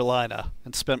North Carolina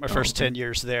and spent my first 10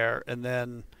 years there, and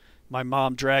then my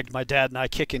mom dragged my dad and I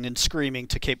kicking and screaming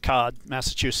to Cape Cod,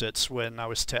 Massachusetts when I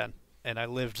was 10. And I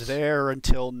lived there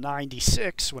until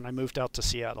 96 when I moved out to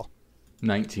Seattle.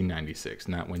 1996,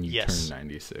 not when you turned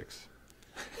 96.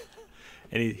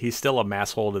 And he's still a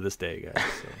masshole to this day,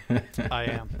 guys. So. I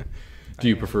am. Do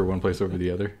you prefer one place over the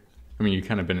other? I mean, you've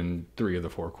kind of been in 3 of the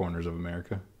 4 corners of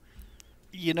America.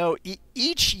 You know,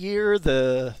 each year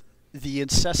the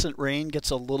incessant rain gets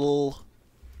a little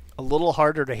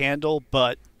harder to handle,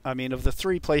 but I mean, of the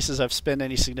 3 places I've spent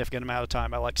any significant amount of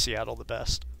time, I like Seattle the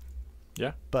best.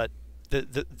 Yeah. But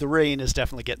the rain is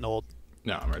definitely getting old.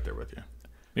 No, I'm right there with you.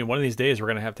 I mean, one of these days we're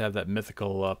going to have that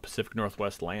mythical Pacific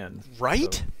Northwest land.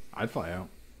 Right? So I'd fly out.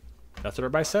 That's what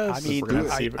everybody says. I mean, we're going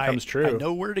to see if it comes true. I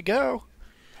know where to go.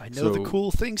 I know the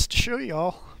cool things to show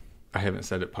y'all. I haven't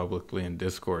said it publicly in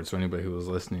Discord, so anybody who was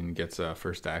listening gets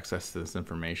first access to this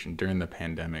information during the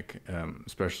pandemic,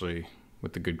 especially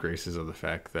with the good graces of the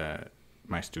fact that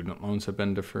my student loans have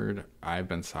been deferred. I've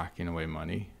been socking away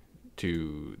money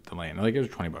to the land. Like, it was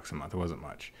 $20 a month. It wasn't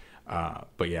much.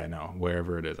 But yeah, no,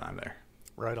 wherever it is, I'm there.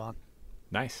 Right on.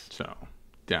 Nice. So,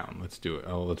 down. Let's do it.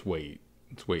 Oh, let's wait.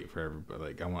 Let's wait for everybody.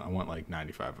 Like, I want like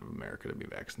 95 of America to be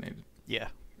vaccinated. Yeah.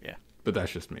 But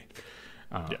that's just me.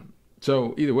 Yeah.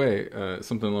 So either way,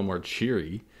 something a little more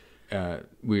cheery.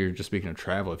 We were just speaking of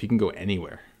travel. If you can go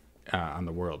anywhere on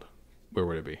the world, where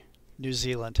would it be? New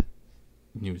Zealand.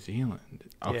 New Zealand.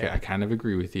 Okay, Yeah. I kind of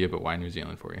agree with you, but why New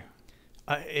Zealand for you?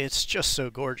 It's just so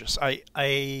gorgeous. I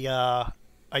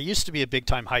used to be a big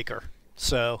time hiker,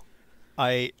 so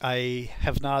I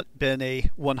have not been a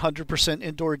 100%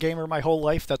 indoor gamer my whole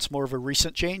life. That's more of a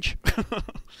recent change.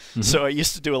 So I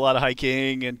used to do a lot of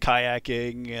hiking and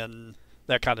kayaking and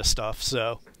that kind of stuff.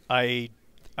 So I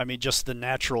mean, just the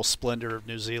natural splendor of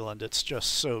New Zealand. It's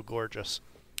just so gorgeous.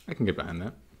 I can get behind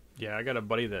that. Yeah, I got a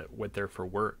buddy that went there for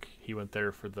work. He went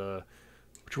there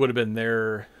which would have been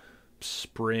their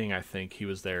spring, I think. He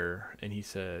was there, and he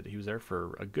said he was there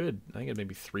for I think it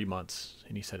maybe 3 months,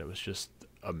 and he said it was just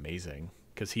amazing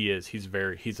because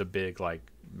he's a big like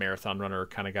marathon runner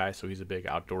kind of guy, so he's a big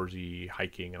outdoorsy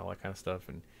hiking and all that kind of stuff,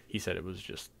 and he said it was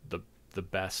just the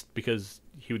best because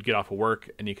he would get off of work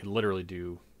and he could literally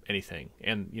do anything.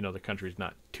 And the country's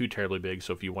not too terribly big,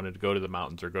 so if you wanted to go to the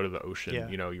mountains or go to the ocean,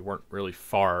 you weren't really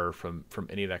far from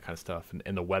any of that kind of stuff,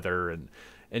 and the weather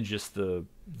and just the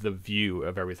view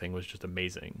of everything was just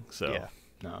amazing. So yeah.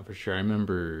 No, for sure. I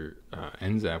remember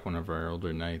Enzap, one of our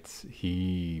older nights,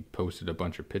 he posted a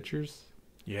bunch of pictures.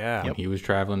 Yeah. When he was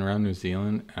traveling around New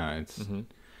Zealand.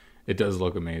 It does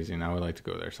look amazing. I would like to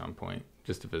go there some point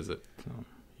just to visit. So.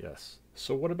 Yes.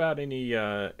 So what about any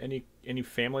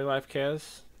family life,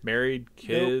 Kaz? Married,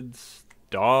 kids,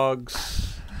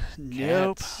 dogs?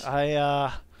 Nope. Cats?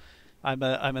 I'm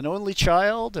an only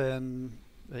child, and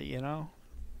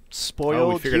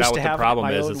spoiled. We figured used out to what the have problem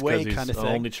my is. own It's way because he's kind of the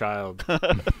thing. only child.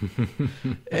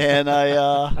 And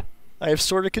I have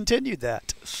sort of continued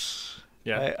that.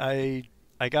 Yeah.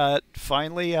 I got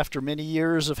finally, after many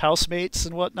years of housemates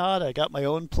and whatnot, I got my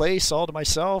own place all to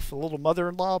myself, a little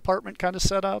mother-in-law apartment kind of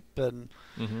set up, and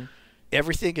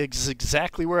everything is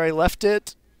exactly where I left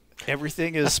it.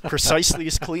 Everything is precisely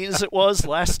as clean as it was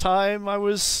last time I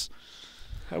was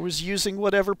using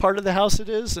whatever part of the house it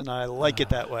is, and I like it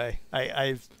that way.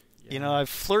 I've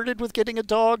flirted with getting a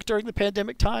dog during the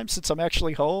pandemic time since I'm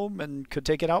actually home and could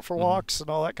take it out for walks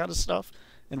and all that kind of stuff,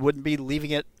 and wouldn't be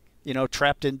leaving it,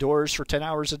 trapped indoors for 10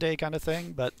 hours a day kind of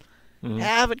thing, but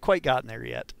haven't quite gotten there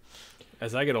yet.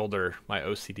 As I get older, my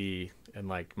OCD and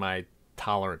like my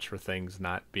tolerance for things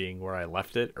not being where I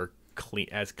left it or clean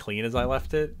as I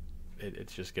left it,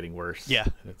 it's just getting worse. Yeah.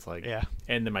 And it's like, yeah.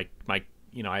 And then my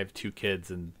I have 2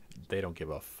 kids and they don't give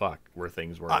a fuck where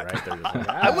things were, right? They're just like,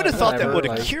 I would have thought that would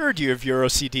have like- cured you of your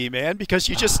OCD, man, because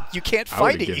you can't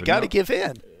fight it. You given got to up. give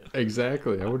in.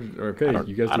 Exactly. I would. Okay,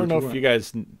 you guys. I don't know if you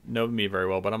guys know me very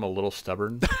well, but I'm a little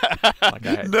stubborn. Like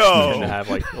I tend to have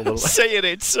like a little. Say it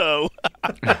ain't so.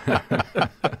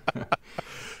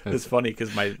 It's funny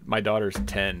because my daughter's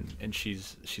 10 and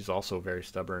she's also very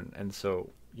stubborn, and so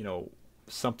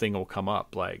something will come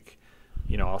up like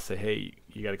I'll say, hey,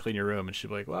 you got to clean your room, and she'll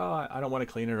be like, well, I don't want to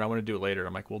clean it, or I want to do it later.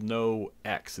 I'm like, well, no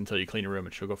X until you clean your room,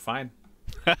 and she'll go, fine.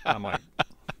 And I'm like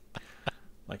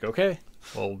okay,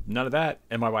 well, none of that.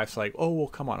 And my wife's like, oh, well,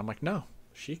 come on. I'm like, no,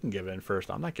 she can give in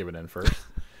first. I'm not giving in first.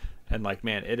 And like,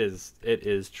 man, it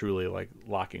is truly like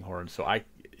locking horns. So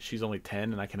she's only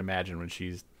 10, and I can imagine when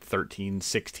she's 13,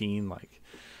 16, like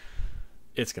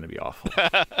it's going to be awful.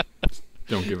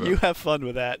 Don't give up. You have fun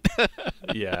with that.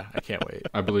 Yeah, I can't wait.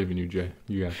 I believe in you, Jay.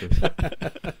 You got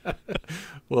this.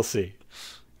 We'll see.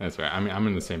 That's right. I mean, I'm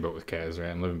in the same boat with Kaz, right?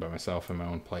 I'm living by myself in my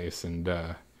own place, and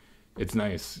it's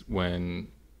nice when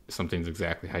something's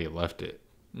exactly how you left it.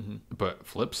 But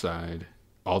flip side,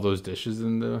 all those dishes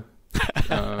in the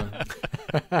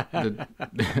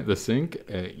sink,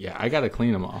 yeah, I gotta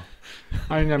clean them all.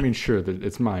 I mean, sure, that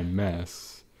it's my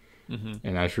mess,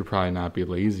 and I should probably not be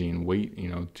lazy and wait,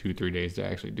 2-3 days to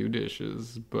actually do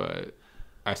dishes, but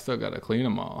I still gotta clean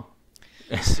them all.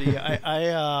 See, You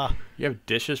have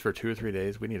dishes for 2 or 3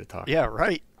 days. We need to talk. yeah,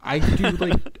 right. I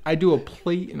do a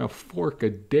plate and a fork a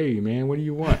day, man. What do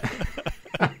you want?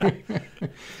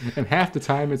 And half the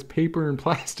time it's paper and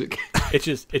plastic. It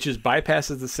just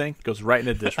bypasses the sink, goes right in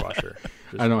the dishwasher.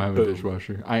 I don't have a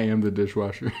dishwasher. I am the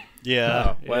dishwasher.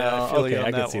 Yeah. Well, I feel you okay, on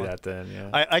I can that see one. that then.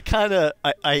 Yeah. I kind of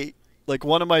like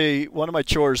one of my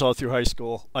chores all through high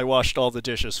school. I washed all the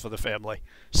dishes for the family,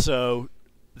 so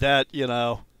that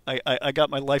I got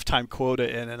my lifetime quota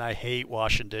in, and I hate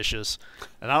washing dishes,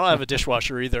 and I don't have a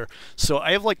dishwasher either. So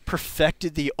I have like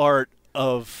perfected the art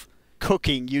of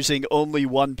cooking using only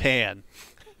one pan.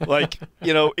 Like,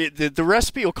 the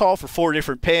recipe will call for 4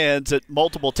 different pans at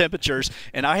multiple temperatures,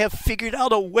 and I have figured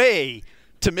out a way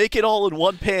to make it all in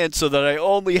one pan so that I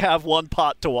only have one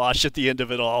pot to wash at the end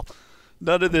of it all.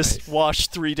 None of this wash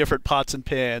 3 different pots and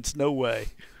pans. No way.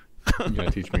 You gotta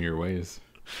teach me your ways.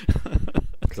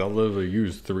 Because I'll literally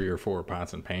use 3 or 4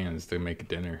 pots and pans to make a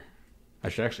dinner. I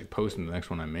should actually post in the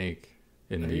next one I make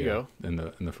in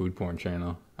the food porn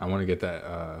channel. I want to get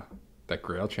that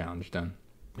grill challenge done.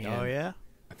 Oh yeah.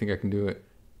 I think I can do it.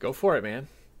 Go for it, man.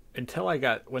 Until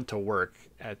I went to work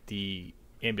at the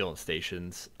ambulance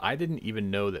stations, I didn't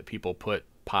even know that people put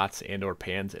pots and or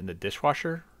pans in the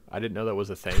dishwasher. I didn't know that was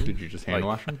a thing. Did you just hand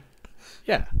wash them?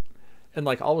 Yeah. And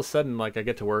like all of a sudden, like I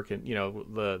get to work and, you know,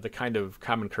 the kind of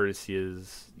common courtesy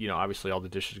is, you know, obviously all the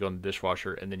dishes go in the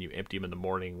dishwasher and then you empty them in the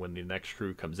morning when the next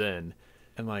crew comes in.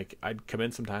 And like I'd come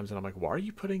in sometimes and I'm like, why are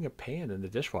you putting a pan in the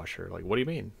dishwasher? Like, what do you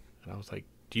mean? And I was like,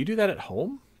 do you do that at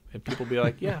home? And people be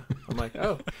like, yeah. I'm like,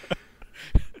 oh.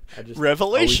 I just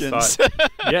Revelations.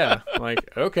 Yeah. I'm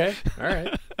like, okay. All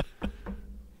right.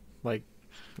 Like,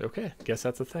 okay. Guess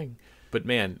that's a thing. But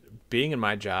man, being in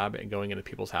my job and going into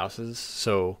people's houses,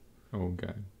 so Oh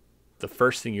god. the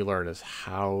first thing you learn is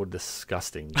how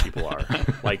disgusting people are.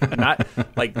 Like not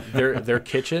like their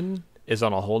kitchen is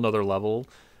on a whole nother level,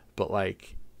 but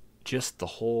like just the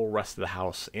whole rest of the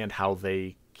house and how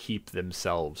they keep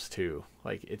themselves too.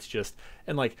 Like it's just,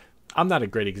 and like I'm not a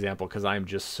great example because I'm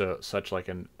just such like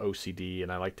an OCD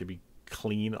and I like to be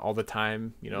clean all the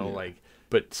time, you know, like,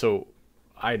 but so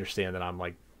I understand that I'm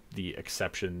like the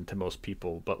exception to most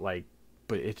people, but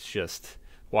it's just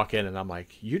walk in and I'm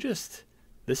like,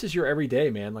 this is your everyday,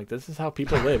 man. Like this is how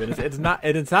people live. And it's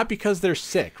not because they're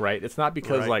sick, right? It's not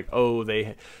because like, oh,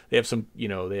 they have some, you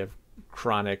know, they have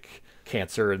chronic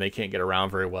cancer and they can't get around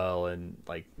very well. And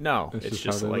like, no, it's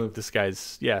just like live. This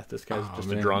guy's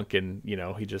just a drunk and, you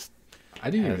know, I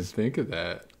didn't even think of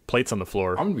that. Plates on the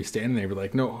floor. I'm gonna be standing there, but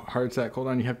like, no, heart attack. Hold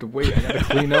on, you have to wait. I gotta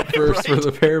clean up first for the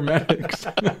paramedics.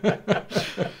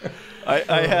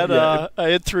 I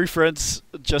had three friends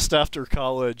just after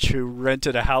college who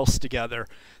rented a house together.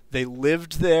 They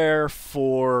lived there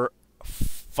for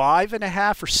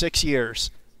 5.5 or 6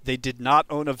 years. They did not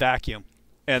own a vacuum,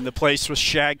 and the place was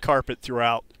shag carpet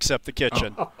throughout except the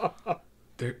kitchen.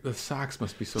 The socks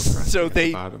must be so crusty. So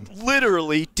they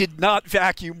literally did not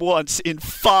vacuum once in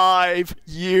 5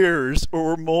 years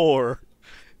or more.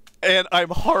 And I'm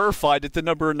horrified at the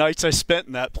number of nights I spent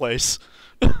in that place.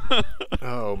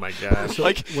 Oh, my gosh.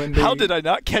 Like, how did I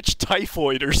not catch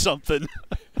typhoid or something?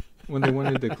 When they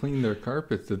wanted to clean their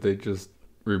carpets, did they just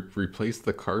replace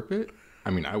the carpet?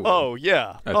 I mean, I would. Oh,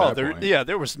 yeah.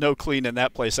 There was no clean in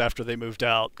that place after they moved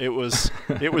out. It was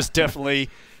definitely,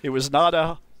 it was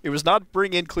not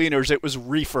bring in cleaners, it was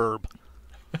refurb.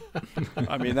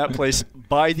 I mean, that place,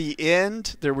 by the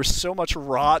end, there was so much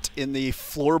rot in the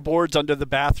floorboards under the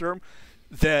bathroom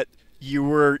that you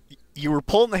were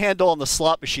pulling the handle on the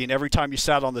slot machine every time you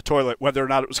sat on the toilet, whether or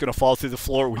not it was going to fall through the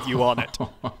floor with you on it.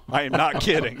 I am not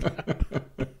kidding.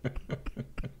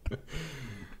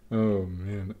 Oh,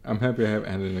 man. I'm happy I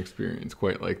haven't had an experience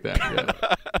quite like that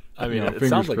yet. I mean, it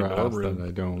sounds like a dorm room. That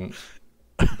I don't,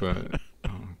 but,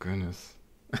 oh, goodness.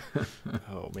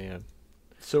 Oh, man.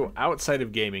 So outside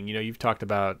of gaming, you know, you've talked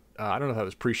about, I don't know if that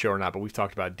was pre-show or not, but we've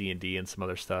talked about D&D and some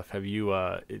other stuff. Have you,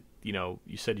 you know,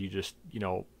 you said you just, you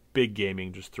know, big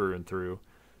gaming just through and through.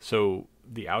 So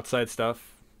the outside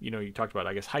stuff, you know, you talked about,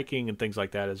 I guess, hiking and things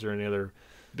like that. Is there any other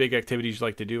big activities you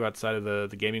like to do outside of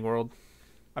the gaming world?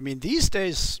 I mean, these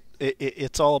days,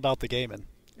 it's all about the gaming.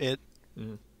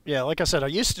 Yeah, like I said, I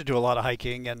used to do a lot of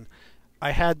hiking, and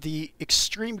I had the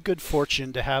extreme good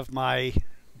fortune to have my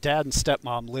dad and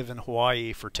stepmom live in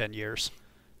Hawaii for 10 years.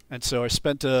 And so I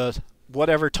spent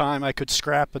whatever time I could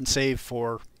scrap and save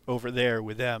for over there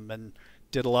with them, and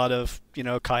did a lot of, you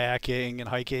know, kayaking and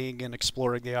hiking and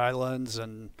exploring the islands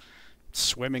and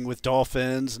swimming with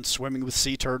dolphins and swimming with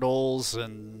sea turtles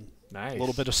and a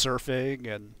little bit of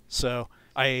surfing. And so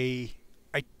I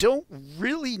don't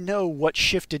really know what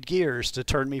shifted gears to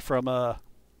turn me from a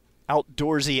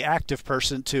outdoorsy active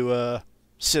person to a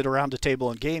sit around a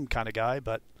table and game kind of guy,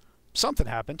 but something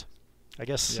happened. I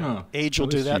guess age will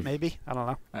do that, maybe. I don't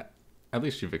know. At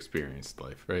least you've experienced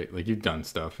life, right? Like, you've done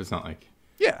stuff. It's not like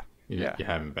you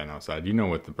haven't been outside. You know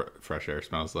what the fresh air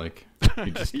smells like.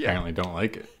 You just apparently don't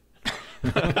like it.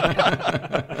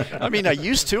 I mean, I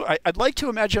used to. I'd like to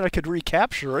imagine I could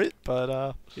recapture it,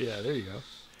 but yeah, there you go.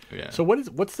 Yeah. So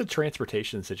what's the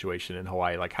transportation situation in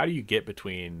Hawaii? Like, how do you get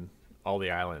between all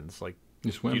the islands? Like,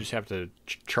 you just have to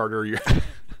charter your.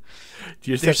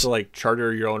 Do you just have to like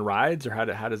charter your own rides, or how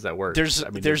does that work?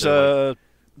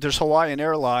 There's Hawaiian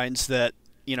Airlines that,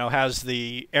 you know, has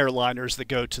the airliners that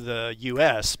go to the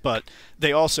U.S., but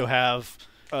they also have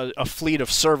a fleet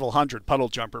of several hundred puddle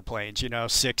jumper planes, you know,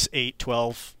 6, 8,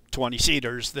 12, 20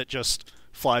 seaters that just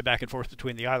fly back and forth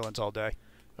between the islands all day.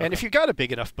 And if you've got a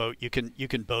big enough boat, you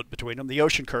can boat between them. The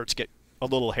ocean currents get a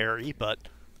little hairy, but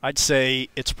I'd say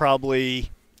it's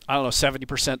probably, I don't know,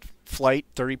 70% flight,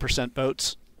 30%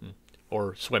 boats.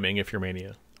 Or swimming if you're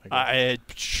Mania.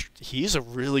 He's a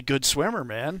really good swimmer,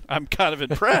 man. I'm kind of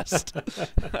impressed.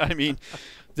 I mean,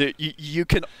 you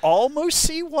can almost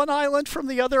see one island from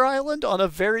the other island on a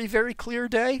very, very clear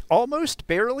day. Almost,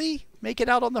 barely make it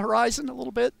out on the horizon a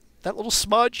little bit. That little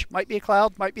smudge might be a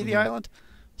cloud, might be the island.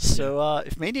 So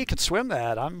if Mania can swim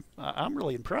that, I'm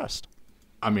really impressed.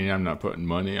 I mean, I'm not putting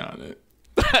money on it.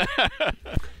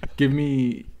 Give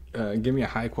me a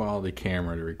high quality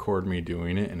camera to record me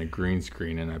doing it and a green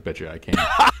screen, and I bet you I can.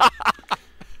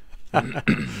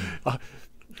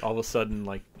 All of a sudden,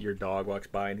 like, your dog walks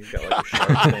by and he's got like a shark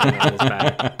thing on his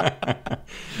back.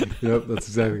 Yep, that's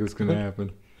exactly what's gonna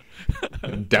happen.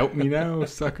 Doubt me now,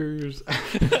 suckers.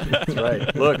 That's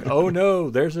right. Look, oh no,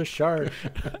 there's a shark.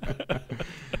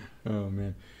 Oh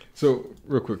man. So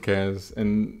real quick, Kaz,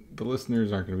 and the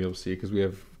listeners aren't going to be able to see because we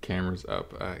have cameras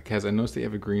up. Kaz, I noticed that you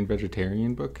have a green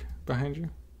vegetarian book behind you.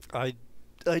 I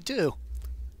do.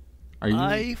 Are you?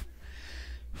 I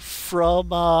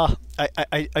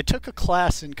took a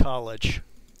class in college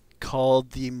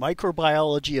called The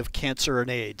Microbiology of Cancer and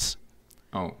AIDS.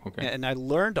 Oh, okay. And I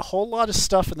learned a whole lot of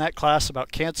stuff in that class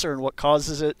about cancer and what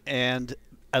causes it. And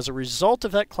as a result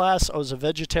of that class, I was a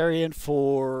vegetarian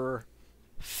for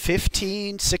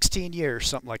 15, 16 years,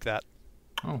 something like that.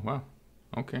 Oh, wow.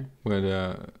 Okay. What made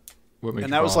you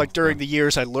And that was fall like during off? the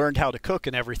years I learned how to cook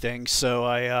and everything. So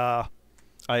I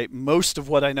most of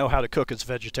what I know how to cook is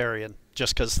vegetarian,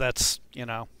 just because that's,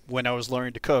 when I was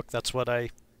learning to cook, that's what I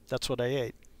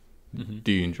ate. Mm-hmm.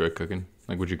 Do you enjoy cooking?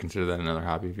 Like, would you consider that another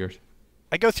hobby of yours?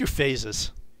 I go through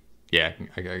phases. Yeah,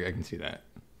 I can see that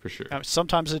for sure.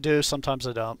 Sometimes I do, sometimes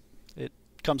I don't. It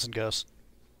comes and goes.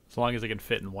 As long as it can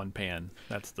fit in one pan,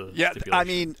 that's the stipulation. I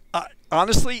mean,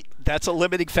 honestly, that's a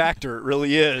limiting factor. It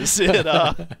really is.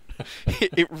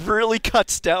 It really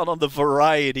cuts down on the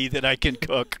variety that I can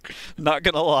cook. Not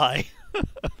gonna lie.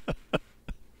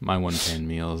 My one-pan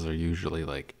meals are usually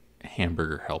like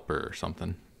hamburger helper or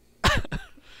something.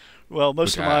 Well,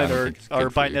 most Which of I mine don't think is are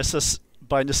good for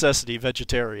by necessity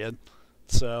vegetarian.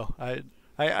 So I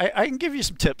can give you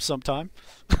some tips sometime.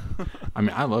 I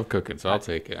mean, I love cooking, so I'll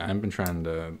take it. I've been trying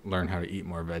to learn how to eat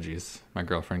more veggies. My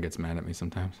girlfriend gets mad at me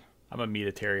sometimes. I'm a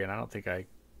meatitarian. I don't think I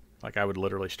would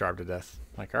literally starve to death.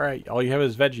 Like, all right, all you have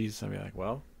is veggies. I'd be like,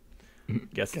 well,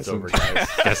 guess it's over, guys.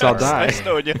 Guess I'll die. Nice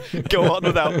knowing you. Go on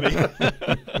without me.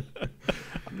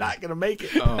 I'm not gonna make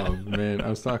it. Oh man, I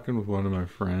was talking with one of my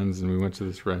friends, and we went to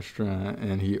this restaurant,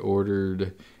 and he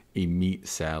ordered a meat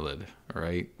salad,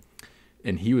 right?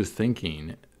 And he was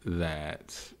thinking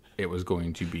that it was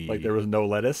going to be Like there was no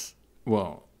lettuce.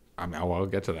 well, I mean, I'll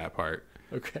get to that part.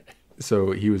 Okay.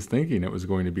 So he was thinking it was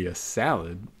going to be a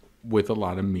salad with a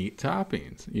lot of meat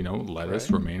toppings, lettuce,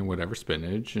 romaine, whatever,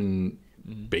 spinach, and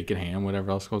bacon, ham,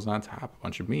 whatever else goes on top, a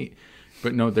bunch of meat.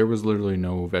 But no, there was literally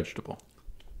no vegetable.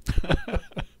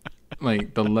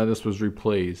 Like the lettuce was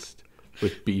replaced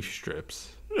with beef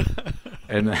strips.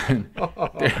 And then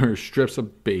there were strips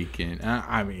of bacon.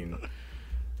 I mean,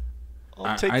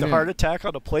 I'll take I the didn't- heart attack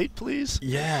on a plate, please.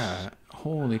 yeah,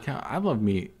 holy cow. I love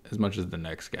meat as much as the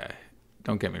next guy.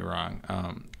 Don't get me wrong.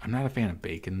 I'm not a fan of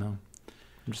bacon, though.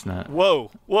 I'm just not. Whoa,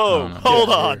 no. hold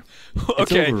Yeah, on.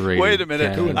 Okay, overrated, wait a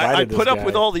minute. Ken. Who I invited put this up guy?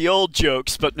 with all the old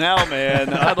jokes, but now, man,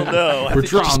 I don't know. I We're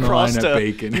think you just drawing the line crossed at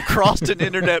bacon. You crossed an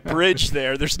internet bridge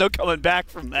there. There's no coming back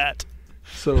from that.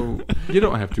 So you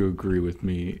don't have to agree with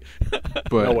me,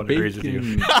 but No one bacon, agrees with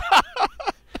you.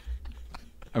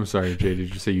 I'm sorry, Jay.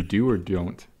 Did you say you do or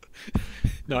don't?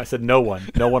 No, I said no one.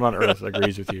 No one on earth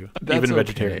agrees with you. That's Even okay.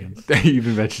 vegetarians.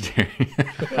 Even vegetarian.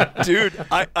 Dude,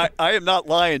 I am not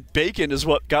lying. Bacon is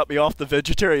what got me off the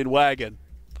vegetarian wagon.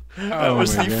 That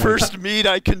was my the God. first meat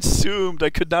I consumed. I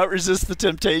could not resist the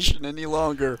temptation any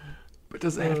longer. But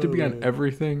does it have to be on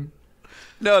everything?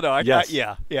 No, Yes.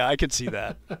 yeah, I can see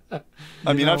that.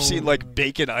 I mean, I've seen like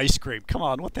bacon ice cream. Come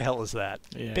on, what the hell is that?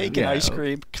 Yeah. Bacon Yeah. ice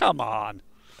cream? Come on.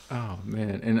 Oh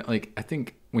man, and like I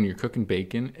think when you're cooking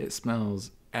bacon, it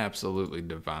smells absolutely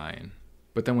divine.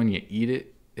 But then when you eat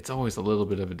it, it's always a little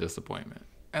bit of a disappointment.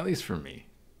 At least for me.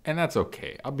 And that's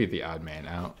okay. I'll be the odd man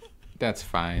out. That's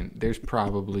fine. There's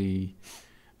probably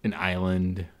an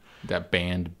island that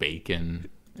banned bacon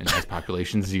and has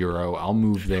population 0. I'll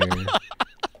move there.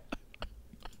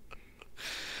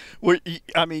 Well,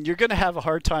 I mean, you're going to have a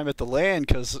hard time at the land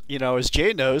because, as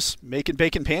Jay knows, making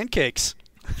bacon pancakes.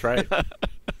 That's right.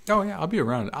 Oh yeah, I'll be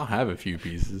around. I'll have a few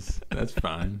pieces. That's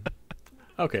fine.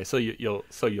 Okay, so you'll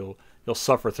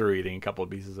suffer through eating a couple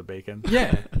of pieces of bacon.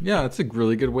 Yeah, that's a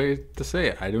really good way to say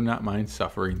it. I do not mind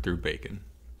suffering through bacon.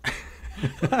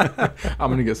 I'm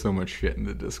gonna get so much shit in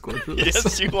the Discord for this.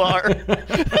 Yes, you are.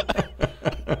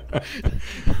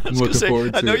 I'm looking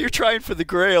forward to I know it. you're trying for the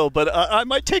Grail, but I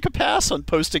might take a pass on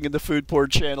posting in the Food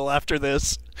Board channel after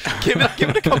this. Give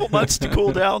it a couple months to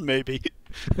cool down, maybe.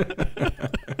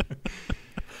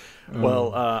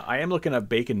 Well, I am looking at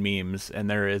bacon memes, and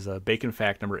there is a bacon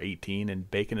fact number 18, and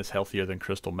bacon is healthier than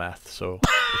crystal meth. So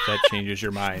if that changes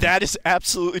your mind, That is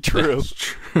absolutely true.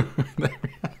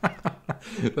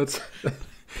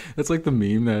 That's like the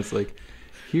meme that's like,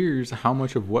 here's how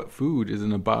much of what food is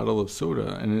in a bottle of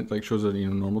soda, and it like shows a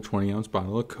normal 20-ounce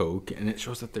bottle of Coke, and it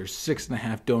shows that there's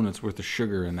 6.5 donuts worth of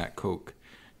sugar in that Coke.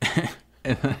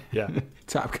 And yeah.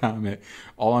 Top comment,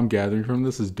 all I'm gathering from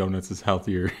this is donuts is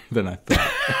healthier than I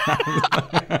thought.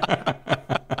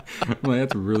 I'm like,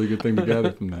 that's a really good thing to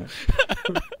gather from that.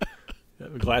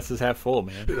 The glass is half full,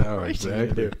 man. Oh,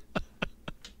 exactly.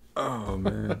 Oh,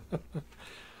 man.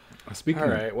 Speaking All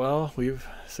right, well, we've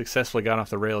successfully gone off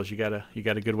the rails. You got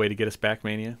a good way to get us back,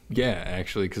 Mania? Yeah,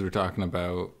 actually, because we're talking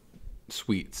about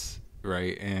sweets,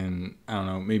 right? And I don't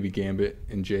know, maybe Gambit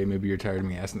and Jay, maybe you're tired of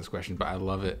me asking this question, but I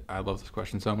love it. I love this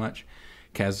question so much.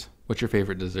 Kaz, what's your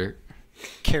favorite dessert?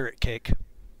 Carrot cake.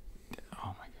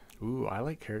 Oh my god. Ooh, I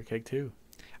like carrot cake too.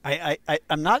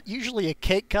 I'm not usually a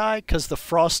cake guy because the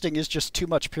frosting is just too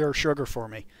much pure sugar for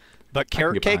me. But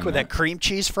carrot cake with that cream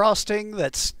cheese frosting,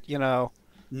 that's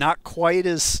not quite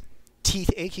as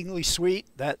teeth-achingly sweet.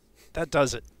 That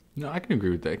does it. No, I can agree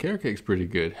with that. Carrot cake's pretty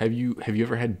good. Have you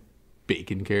ever had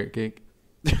bacon carrot cake?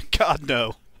 God,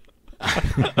 no.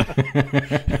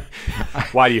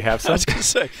 Why do you have I some? was going to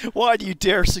say, why do you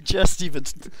dare suggest even...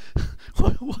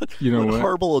 what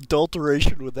horrible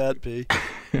adulteration would that be?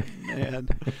 Man.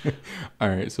 All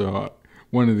right, so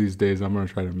one of these days I'm going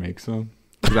to try to make some.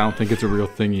 Because I don't think it's a real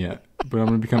thing yet. But I'm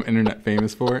going to become internet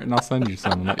famous for it, and I'll send you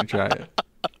some and let you try it.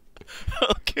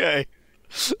 Okay.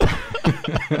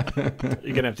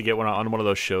 You're gonna have to get one on one of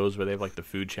those shows where they have like the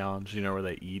food challenge, where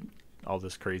they eat all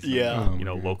this crazy,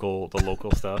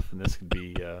 local stuff, and this could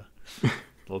be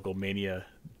local Mania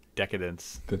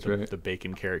decadence. That's right. The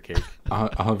bacon carrot cake. I'll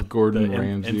have Gordon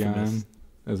Ramsay infamous.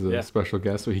 on as a special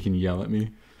guest so he can yell at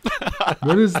me.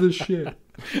 What is this shit?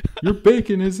 Your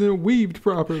bacon isn't weaved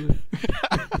properly.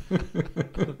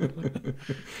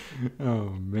 Oh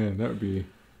man, that'd be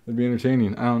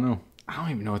entertaining. I don't know. I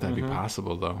don't even know if that'd be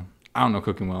possible though. I don't know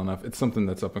cooking well enough. It's something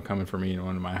that's up and coming for me,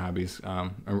 one of my hobbies.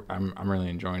 I'm really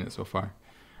enjoying it so far.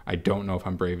 I don't know if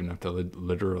I'm brave enough to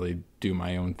literally do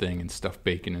my own thing and stuff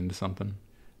bacon into something.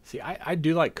 See, I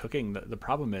do like cooking. The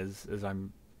problem is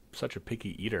I'm such a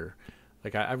picky eater.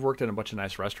 Like I've worked in a bunch of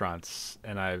nice restaurants,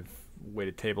 and I've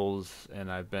waited tables,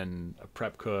 and I've been a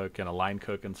prep cook and a line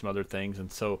cook and some other things,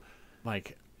 and so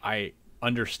like I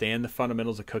understand the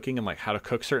fundamentals of cooking and like how to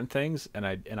cook certain things, and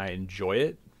I enjoy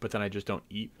it, but then I just don't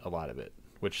eat a lot of it,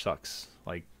 which sucks.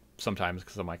 Like sometimes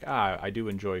because I'm like, I do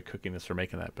enjoy cooking this or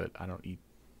making that, but I don't eat,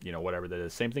 whatever that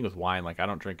is. Same thing with wine. Like I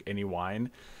don't drink any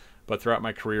wine, but throughout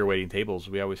my career waiting tables,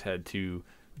 we always had to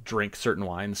drink certain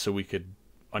wines so we could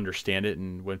understand it.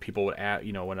 And when people would ask,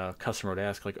 when a customer would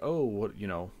ask like, oh, what,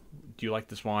 do you like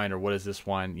this wine, or what is this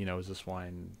wine? Is this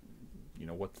wine,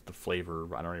 what's the flavor?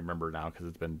 I don't remember now because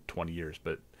it's been 20 years,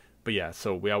 but yeah,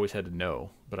 so we always had to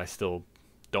know, but I still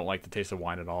don't like the taste of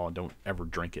wine at all and don't ever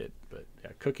drink it. But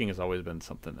yeah, cooking has always been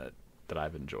something that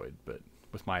I've enjoyed, but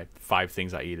with my 5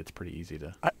 things I eat, it's pretty easy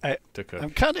to cook.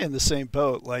 I'm kind of in the same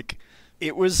boat. Like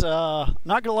it was, not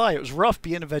gonna lie, it was rough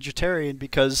being a vegetarian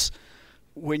because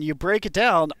when you break it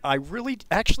down, I really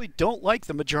actually don't like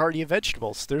the majority of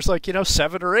vegetables. There's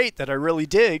 7 or 8 that I really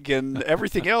dig, and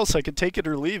everything else I can take it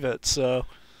or leave it. So,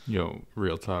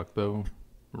 real talk though,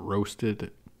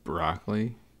 roasted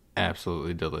broccoli,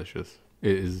 absolutely delicious.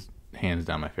 It is hands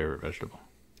down my favorite vegetable.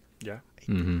 Yeah.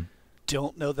 Mm-hmm.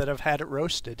 Don't know that I've had it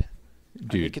roasted.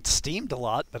 Dude, I think it's steamed a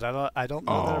lot, but I don't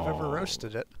know that I've ever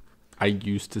roasted it. I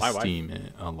used to steam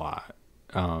it a lot.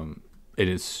 It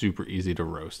is super easy to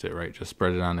roast it, right? Just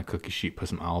spread it on a cookie sheet, put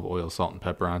some olive oil, salt, and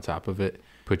pepper on top of it.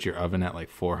 Put your oven at like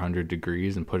 400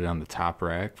 degrees and put it on the top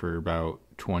rack for about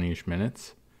 20-ish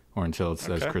minutes or until it's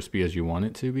as crispy as you want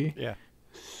it to be. Yeah.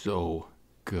 So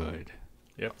good.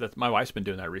 Yep, my wife's been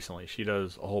doing that recently. She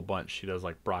does a whole bunch. She does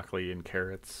like broccoli and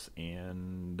carrots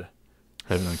and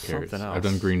I haven't done carrots. Something else. I've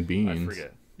done green beans. I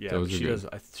forget. Yeah,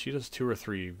 she does 2 or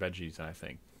 3 veggies, I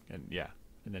think. And yeah.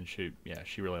 And then she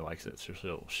really likes it,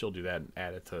 so she'll do that and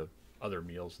add it to other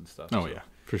meals and stuff. Oh, so. Yeah,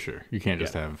 for sure. You can't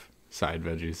just have side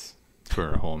veggies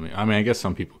for a whole meal. I mean, I guess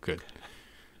some people could.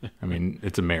 I mean,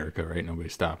 it's America, right?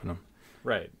 Nobody's stopping them.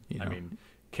 Right. I mean,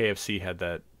 KFC had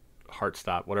that heart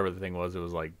stop, whatever the thing was. It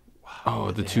was like,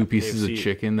 wow, the 2 pieces KFC, of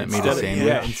chicken that made a sandwich.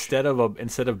 Yeah, instead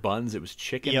of buns, it was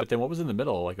chicken. Yep. But then what was in the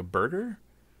middle? Like a burger?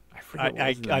 I forget.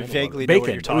 I vaguely know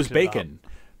what you're talking about. It was bacon.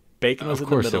 Bacon was Of in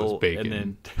the course it middle, was bacon.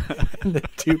 and then and the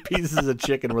 2 pieces of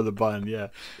chicken were the bun. Yeah.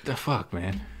 The fuck,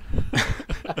 man.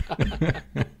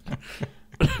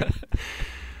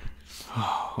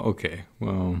 Okay,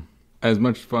 well, as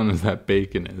much fun as that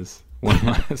bacon is, one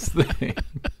last thing.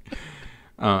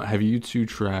 Have you two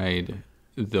tried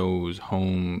those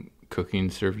home cooking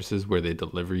services where they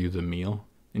deliver you the meal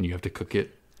and you have to cook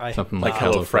it? Something Like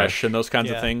like HelloFresh and those kinds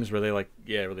of Yeah. things where they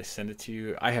where they send it to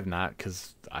you. I have not,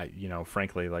 because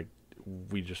frankly, like,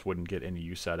 we just wouldn't get any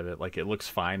use out of it. Like, it looks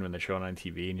fine when they show it on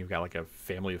TV and you've got like a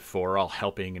family of 4 all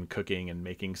helping and cooking and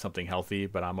making something healthy,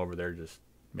 but I'm over there just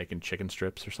making chicken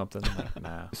strips or something.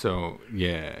 Nah. So,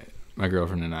 yeah, my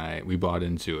girlfriend and I, we bought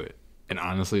into it. And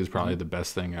honestly, it's probably the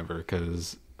best thing ever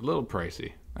because a little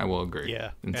pricey. I will agree.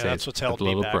 Yeah. And Yeah, say that's it's what's held a me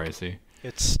little back. pricey.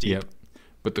 It's steep. Yep.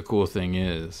 But the cool thing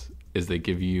is they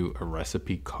give you a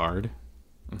recipe card.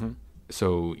 Mhm.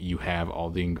 So you have all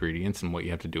the ingredients and what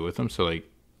you have to do with them. So, like,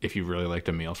 if you really liked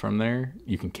a meal from there,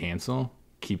 you can cancel,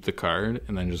 keep the card,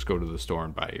 and then just go to the store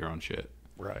and buy your own shit.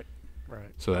 Right.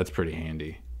 Right. So that's pretty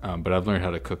handy. But I've learned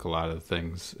how to cook a lot of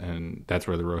things, and that's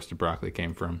where the roasted broccoli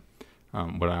came from.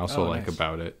 What I also like nice.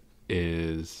 about it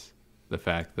is the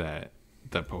fact that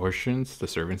the portions, the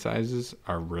serving sizes,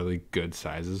 are really good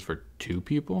sizes for 2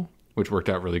 people, which worked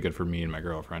out really good for me and my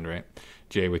girlfriend, right?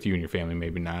 Jay, with you and your family,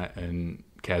 maybe not, and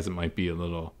Kaz, it might be a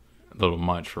little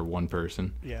much for one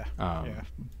person. Yeah. Yeah.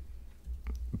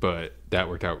 But that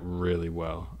worked out really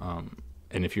well.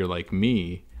 And if you're like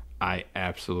me, I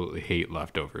absolutely hate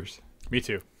leftovers. Me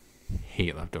too.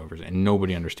 Hate leftovers, and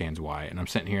nobody understands why. And I'm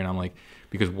sitting here and I'm like,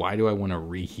 because why do I want to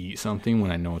reheat something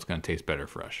when I know it's going to taste better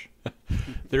fresh?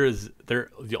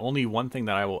 The only one thing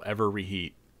that I will ever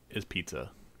reheat is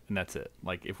pizza, and that's it.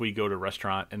 Like, if we go to a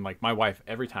restaurant, and like my wife,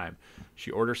 every time she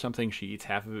orders something, she eats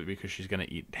half of it because she's gonna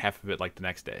eat half of it like the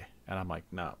next day, and I'm like,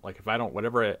 no. Like, if I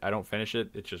don't finish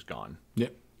it, it's just gone.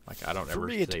 Yep. Like, I don't For ever.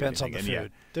 me, it save depends on anything. the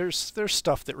And food. There's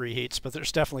stuff that reheats, but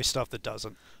there's definitely stuff that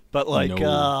doesn't. But like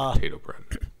No potato bread.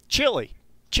 chili.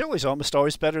 Chili's almost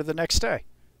always better the next day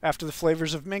after the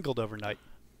flavors have mingled overnight.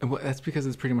 Well, that's because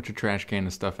it's pretty much a trash can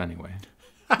of stuff anyway.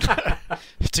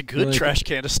 It's a good Like, trash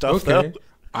can of stuff, Okay. though.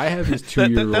 I have this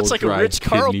 2-year-old That's like a dried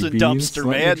Ritz-Carlton kidney beans. dumpster, Let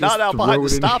me man. just Not out throw behind the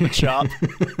it in Stop here. and Shop.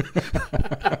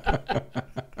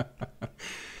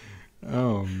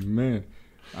 Oh, man.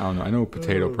 I don't know. I know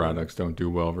potato products don't do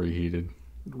well reheated.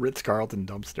 Ritz-Carlton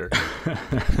dumpster.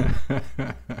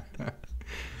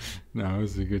 No, it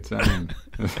was a good time.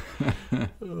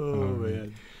 Oh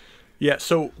man. Yeah.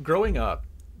 So growing up,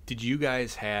 did you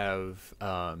guys have?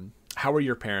 How were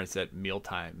your parents at meal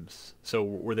times? So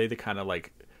were they the kind of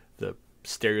like the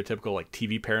stereotypical like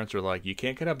TV parents, or like you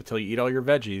can't get up until you eat all your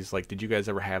veggies? Like, did you guys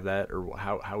ever have that, or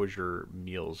how was your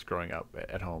meals growing up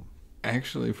at home?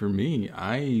 Actually, for me,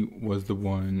 I was the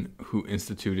one who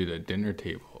instituted a dinner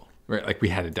table. Right, like we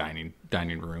had a dining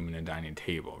room and a dining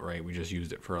table, right? We just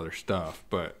used it for other stuff.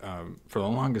 But for the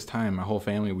longest time, my whole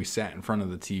family, we sat in front of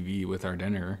the TV with our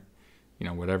dinner,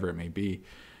 whatever it may be,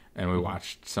 and we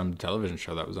watched some television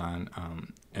show that was on.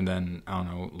 And then, I don't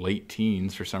know, late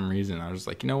teens, for some reason, I was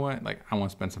like, you know what? Like, I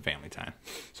want to spend some family time.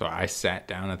 So I sat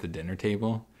down at the dinner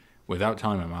table without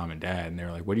telling my mom and dad, and they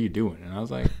were like, what are you doing? And I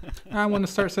was like, I want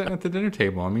to start sitting at the dinner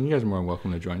table. I mean, you guys are more than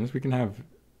welcome to join us. We can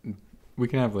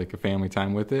have like a family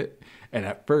time with it. And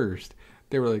at first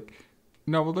they were like,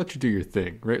 no, we'll let you do your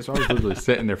thing, right? So I was literally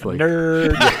sitting there for like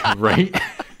Nerd. Yeah, right.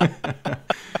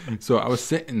 So I was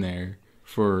sitting there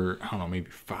for, I don't know, maybe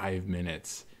 5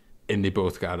 minutes, and they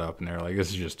both got up and they were like, this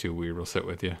is just too weird, we'll sit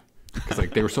with you. Because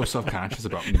like they were so self-conscious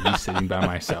about me sitting by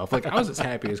myself. Like, I was as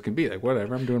happy as could be, like,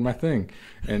 whatever, I'm doing my thing,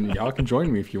 and y'all can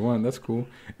join me if you want, that's cool.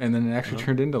 And then it actually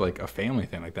turned into like a family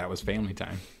thing. Like, that was family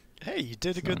time. Hey, you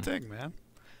did a good thing, man.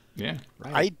 Yeah.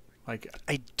 Right.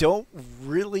 I don't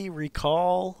really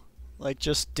recall like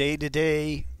just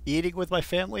day-to-day eating with my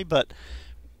family, but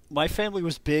my family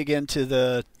was big into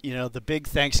the big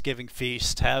Thanksgiving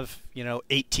feast, have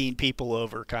 18 people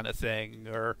over kind of thing.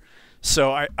 Or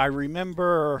so I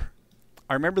remember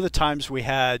the times we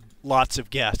had lots of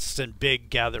guests and big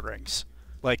gatherings.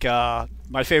 Like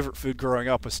my favorite food growing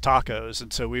up was tacos,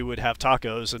 and so we would have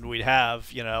tacos, and we'd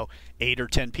have 8 or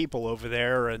 10 people over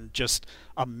there, and just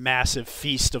a massive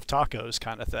feast of tacos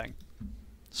kind of thing.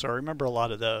 So I remember a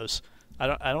lot of those.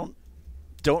 I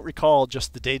don't recall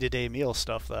just the day-to-day meal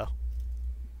stuff though.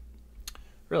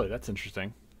 Really, that's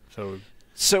interesting. So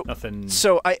nothing.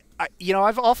 So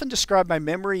I've often described my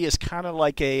memory as kind of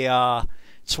like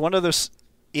it's one of those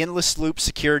endless loop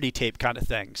security tape kind of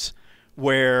things,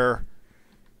 where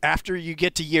after you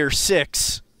get to year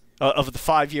 6 of the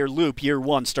 5-year loop, year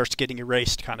 1 starts getting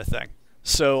erased kind of thing.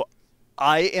 So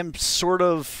I am sort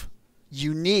of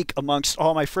unique amongst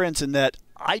all my friends in that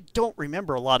I don't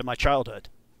remember a lot of my childhood.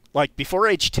 Like, before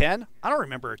age 10, I don't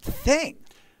remember a thing.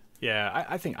 Yeah,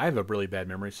 I think I have a really bad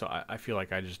memory, so I feel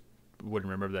like I just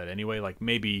wouldn't remember that anyway. Like,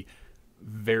 maybe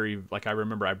I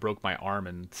remember I broke my arm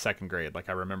in 2nd grade. Like,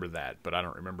 I remember that, but I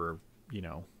don't remember,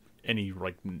 any,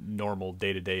 like, normal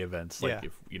day-to-day events. Like,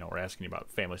 if, we're asking you about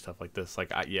family stuff like this. Like,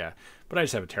 but I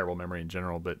just have a terrible memory in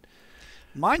general, but...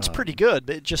 Mine's pretty good,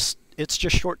 but it's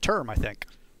just short term, I think.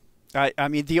 I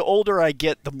mean, the older I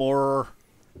get, the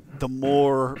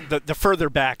further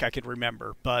back I could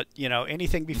remember. But,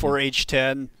 anything before age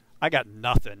 10, I got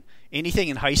nothing. Anything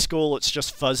in high school, it's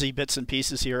just fuzzy bits and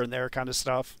pieces here and there kind of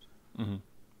stuff. Mm-hmm.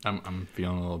 I'm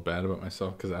feeling a little bad about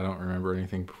myself because I don't remember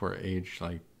anything before age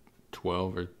like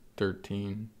 12 or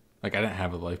 13. Like, I didn't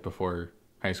have a life before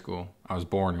high school. I was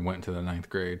born and went into the 9th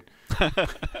grade.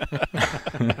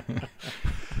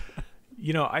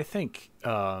 I think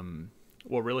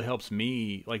what really helps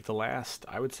me, like,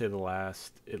 I would say the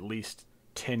last at least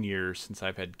 10 years since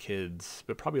I've had kids,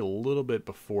 but probably a little bit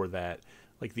before that,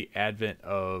 like the advent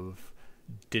of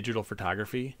digital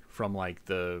photography from like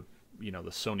the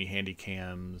Sony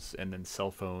Handycams and then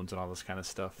cell phones and all this kind of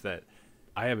stuff, that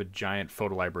I have a giant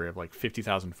photo library of like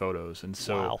 50,000 photos. And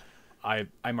so wow.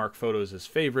 I mark photos as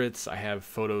favorites. I have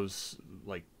photos,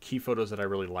 like key photos that I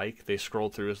really like. They scroll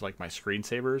through as like my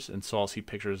screensavers. And so I'll see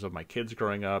pictures of my kids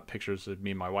growing up, pictures of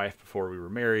me and my wife before we were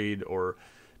married, or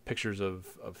pictures of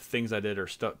things I did, or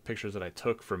pictures that I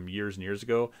took from years and years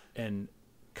ago. And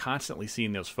constantly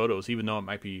seeing those photos, even though it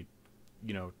might be,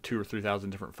 2,000 or 3,000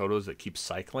 different photos that keep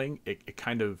cycling, it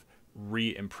kind of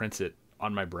re-imprints it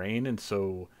on my brain. And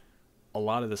so a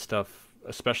lot of the stuff,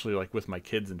 especially like with my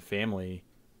kids and family,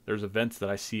 there's events that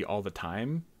I see all the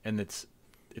time, and it's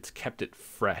kept it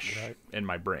fresh in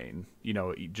my brain,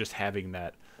 just having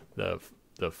that, the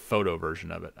photo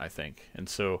version of it, I think. And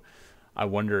so I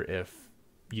wonder if,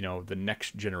 the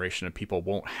next generation of people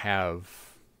won't have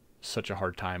such a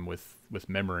hard time with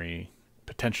memory,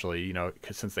 potentially,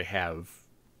 because since they have,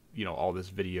 all this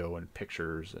video and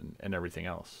pictures and everything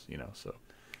else,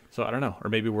 so I don't know, or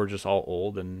maybe we're just all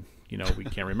old and, we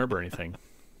can't remember anything.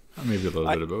 Maybe a little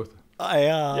bit of both.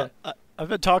 I've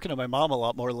been talking to my mom a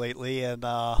lot more lately, and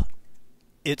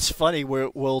it's funny.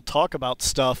 We'll talk about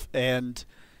stuff, and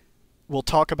we'll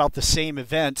talk about the same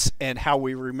events and how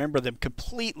we remember them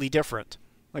completely different.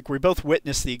 Like, we both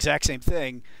witnessed the exact same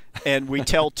thing, and we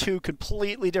tell two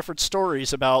completely different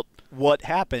stories about what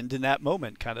happened in that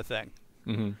moment, kind of thing.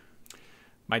 Mm-hmm.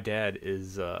 My dad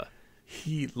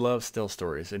he loves still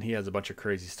stories, and he has a bunch of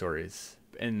crazy stories.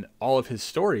 And all of his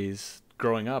stories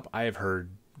growing up, I have heard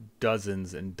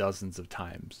dozens and dozens of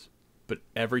times, but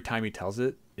every time he tells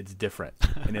it, it's different,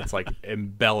 and it's like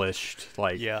embellished.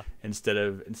 Like, instead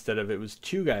of it was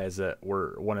 2 guys that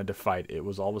wanted to fight, it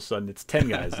was all of a sudden it's 10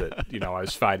 guys that I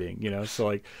was fighting. So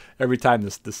like every time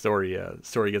the story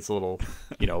gets a little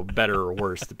better or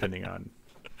worse depending on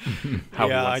how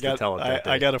he wants to tell it. That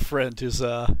day. I got a friend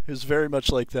who's very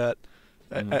much like that.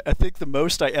 Mm-hmm. I think the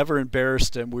most I ever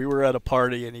embarrassed him, we were at a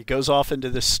party, and he goes off into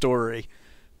this story,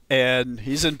 and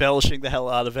he's embellishing the hell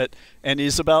out of it, and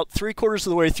he's about 3/4 of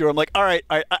the way through. I'm like, all right,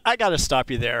 I got to stop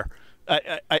you there.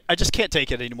 I just can't take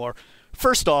it anymore.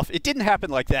 First off, it didn't happen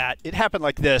like that. It happened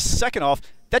like this. Second off,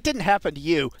 that didn't happen to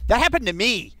you. That happened to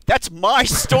me. That's my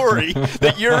story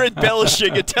that you're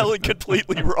embellishing and telling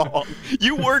completely wrong.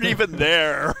 You weren't even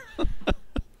there.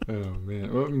 Oh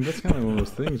man, well, I mean, that's kind of one of those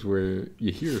things where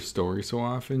you hear a story so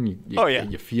often,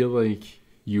 you feel like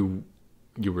you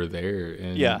were there.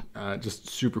 And just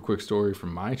super quick story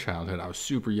from my childhood. I was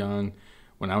super young.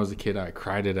 When I was a kid, I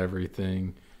cried at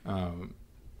everything.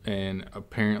 And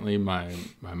apparently my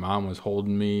mom was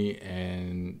holding me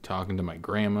and talking to my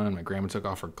grandma, and my grandma took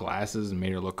off her glasses and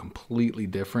made her look completely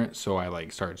different. So I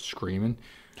like started screaming.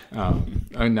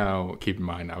 And now keep in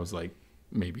mind, I was like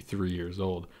maybe 3 years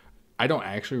old. I don't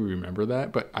actually remember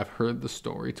that, but I've heard the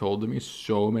story told to me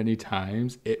so many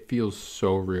times. It feels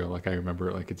so real. Like I remember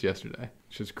it like it's yesterday.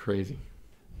 It's just crazy.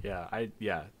 Yeah.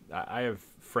 I have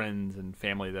friends and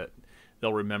family that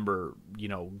they'll remember,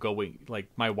 going, like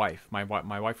my wife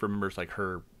remembers like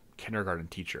her kindergarten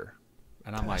teacher.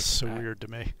 And I'm That's so weird to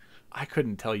me. I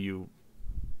couldn't tell you,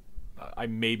 I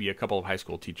maybe a couple of high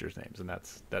school teachers' names, and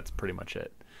that's pretty much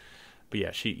it. But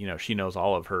yeah, she knows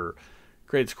all of her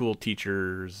grade school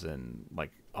teachers and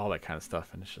like all that kind of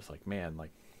stuff. And it's just like, man,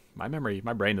 like my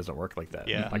brain doesn't work like that.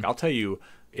 Yeah. Like I'll tell you,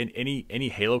 in any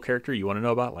Halo character you want to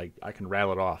know about, like I can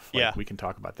rattle it off. Like, we can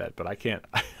talk about that, but I can't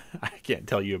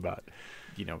tell you about,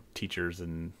 teachers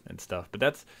and stuff. But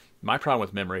that's my problem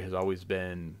with memory has always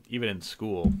been, even in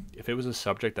school, if it was a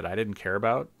subject that I didn't care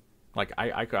about, like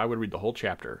I would read the whole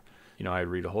chapter, I'd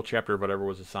read a whole chapter of whatever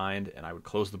was assigned, and I would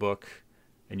close the book,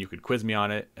 and you could quiz me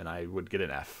on it, and I would get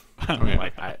an F.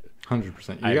 Like 100%. I You have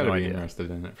got to no be idea.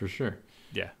 interested in it for sure.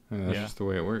 Yeah. And that's just the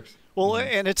way it works. Well,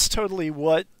 and it's totally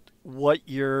what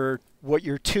you're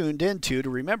tuned into to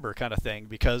remember, kind of thing.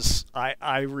 Because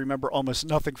I remember almost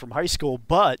nothing from high school,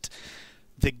 but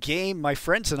the game my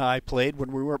friends and I played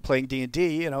when we weren't playing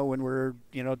D&D, when we were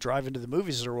driving to the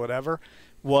movies or whatever,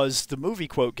 was the movie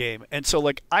quote game. And so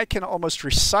like I can almost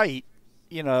recite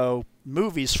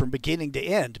movies from beginning to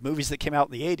end, movies that came out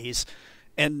in the 80s.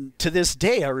 And to this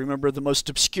day, I remember the most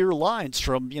obscure lines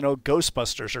from,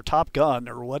 Ghostbusters or Top Gun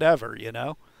or whatever,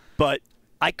 But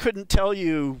I couldn't tell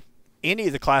you any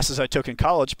of the classes I took in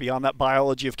college beyond that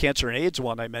biology of cancer and AIDS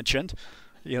one I mentioned.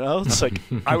 It's like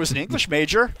I was an English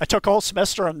major. I took a whole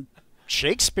semester on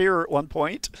Shakespeare at one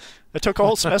point. I took a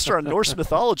whole semester on Norse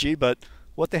mythology, but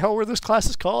what the hell were those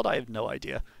classes called? I have no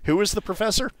idea. Who was the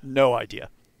professor? No idea.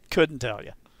 Couldn't tell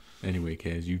you. Anyway,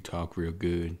 Kaz, you talk real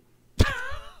good.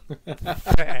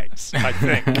 Thanks. I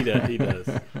think he does.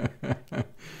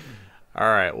 All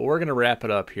right. Well, we're going to wrap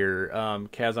it up here.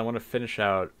 Kaz, I want to finish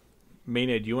out.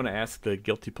 Mania, do you want to ask the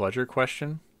guilty pleasure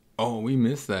question? Oh, we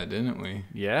missed that, didn't we?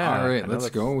 Yeah. All right, let's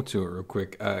go to it real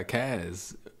quick.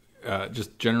 Kaz,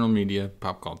 just general media,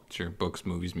 pop culture, books,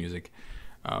 movies, music.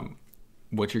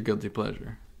 What's your guilty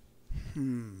pleasure?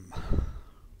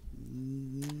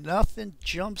 Nothing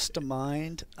jumps to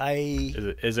mind.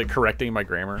 Is it correcting my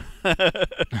grammar?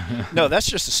 No, that's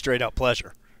just a straight out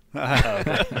pleasure.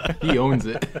 He owns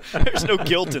it. There's no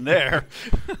guilt in there.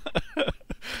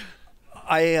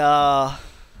 I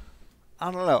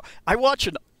don't know. I watch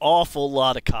an awful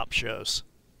lot of cop shows.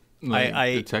 Like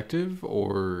detective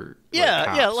or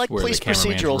like police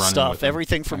procedural stuff.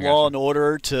 Everything from Law and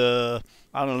Order to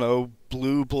I don't know,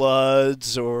 Blue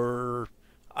Bloods or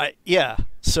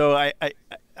So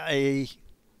I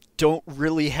don't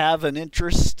really have an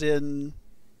interest in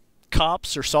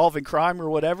cops or solving crime or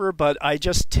whatever, but I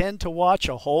just tend to watch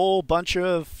a whole bunch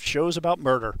of shows about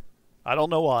murder. I don't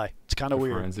know why. It's kind of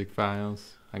weird. Forensic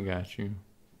Files. I got you.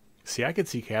 See, I could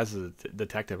see Kaz as a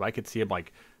detective. I could see him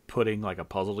like putting like a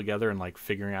puzzle together and like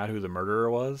figuring out who the murderer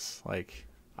was. Like,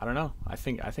 I don't know. I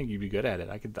think you'd be good at it.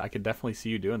 I could definitely see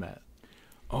you doing that.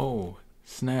 Oh,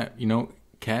 snap.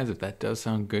 Kaz, if that does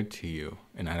sound good to you,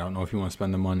 and I don't know if you want to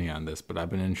spend the money on this, but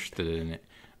I've been interested in it.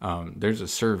 There's a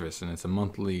service, and it's a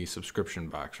monthly subscription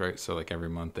box, right? So, like, every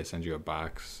month they send you a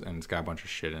box, and it's got a bunch of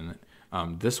shit in it.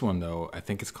 This one, though, I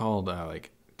think it's called,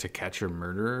 To Catch a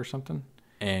Murderer or something.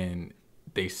 And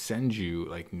they send you,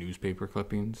 like, newspaper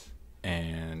clippings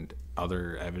and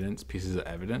other evidence, pieces of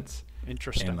evidence.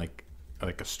 Interesting. And, like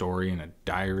a story and a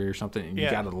diary or something. And you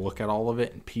got to look at all of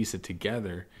it and piece it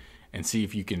together and see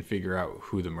if you can figure out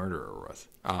who the murderer was.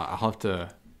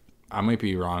 I might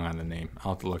be wrong on the name.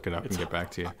 I'll have to look it up and get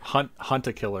back to you. Hunt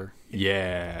a Killer.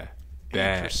 Yeah.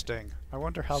 Interesting. I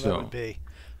wonder how that would be.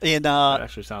 And that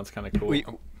actually sounds kind of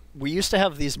cool. We used to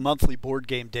have these monthly board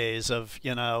game days of,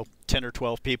 10 or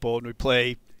 12 people, and we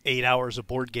play 8 hours of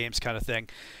board games kind of thing.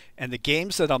 And the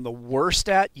games that I'm the worst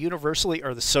at universally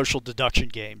are the social deduction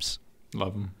games.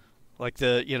 Love them. Like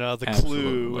the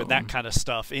Clue and that kind of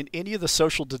stuff. In any of the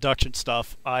social deduction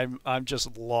stuff, I'm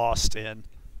just lost in.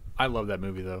 I love that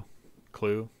movie though.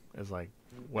 Clue is like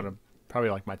probably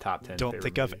like my top 10. Don't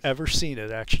think movies. I've ever seen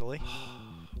it actually.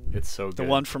 It's so good. The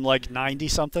one from like 90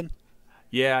 something.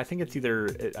 Yeah, I think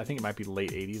it might be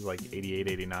late 80s, like 88,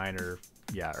 89, or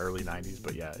early 90s.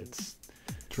 But yeah, it's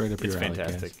right up your alley,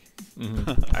 fantastic.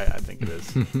 Mm-hmm. I think it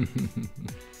is.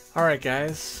 All right,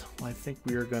 guys. Well, I think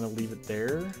we are going to leave it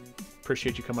there.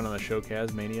 Appreciate you coming on the show,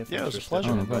 Kaz Mania. Yeah, it was a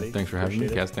pleasure. Thanks for having me,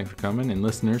 Kaz. Thanks for coming. And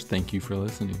listeners, thank you for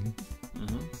listening.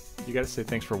 Mm-hmm. You got to say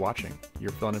thanks for watching.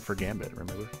 You're filling in for Gambit,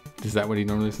 remember? Is that what he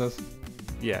normally says?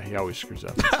 Yeah, he always screws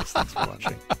up. He says, thanks for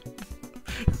watching.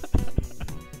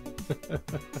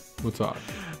 We'll talk.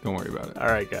 Don't worry about it. All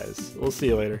right, guys. We'll see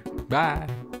you later. Bye.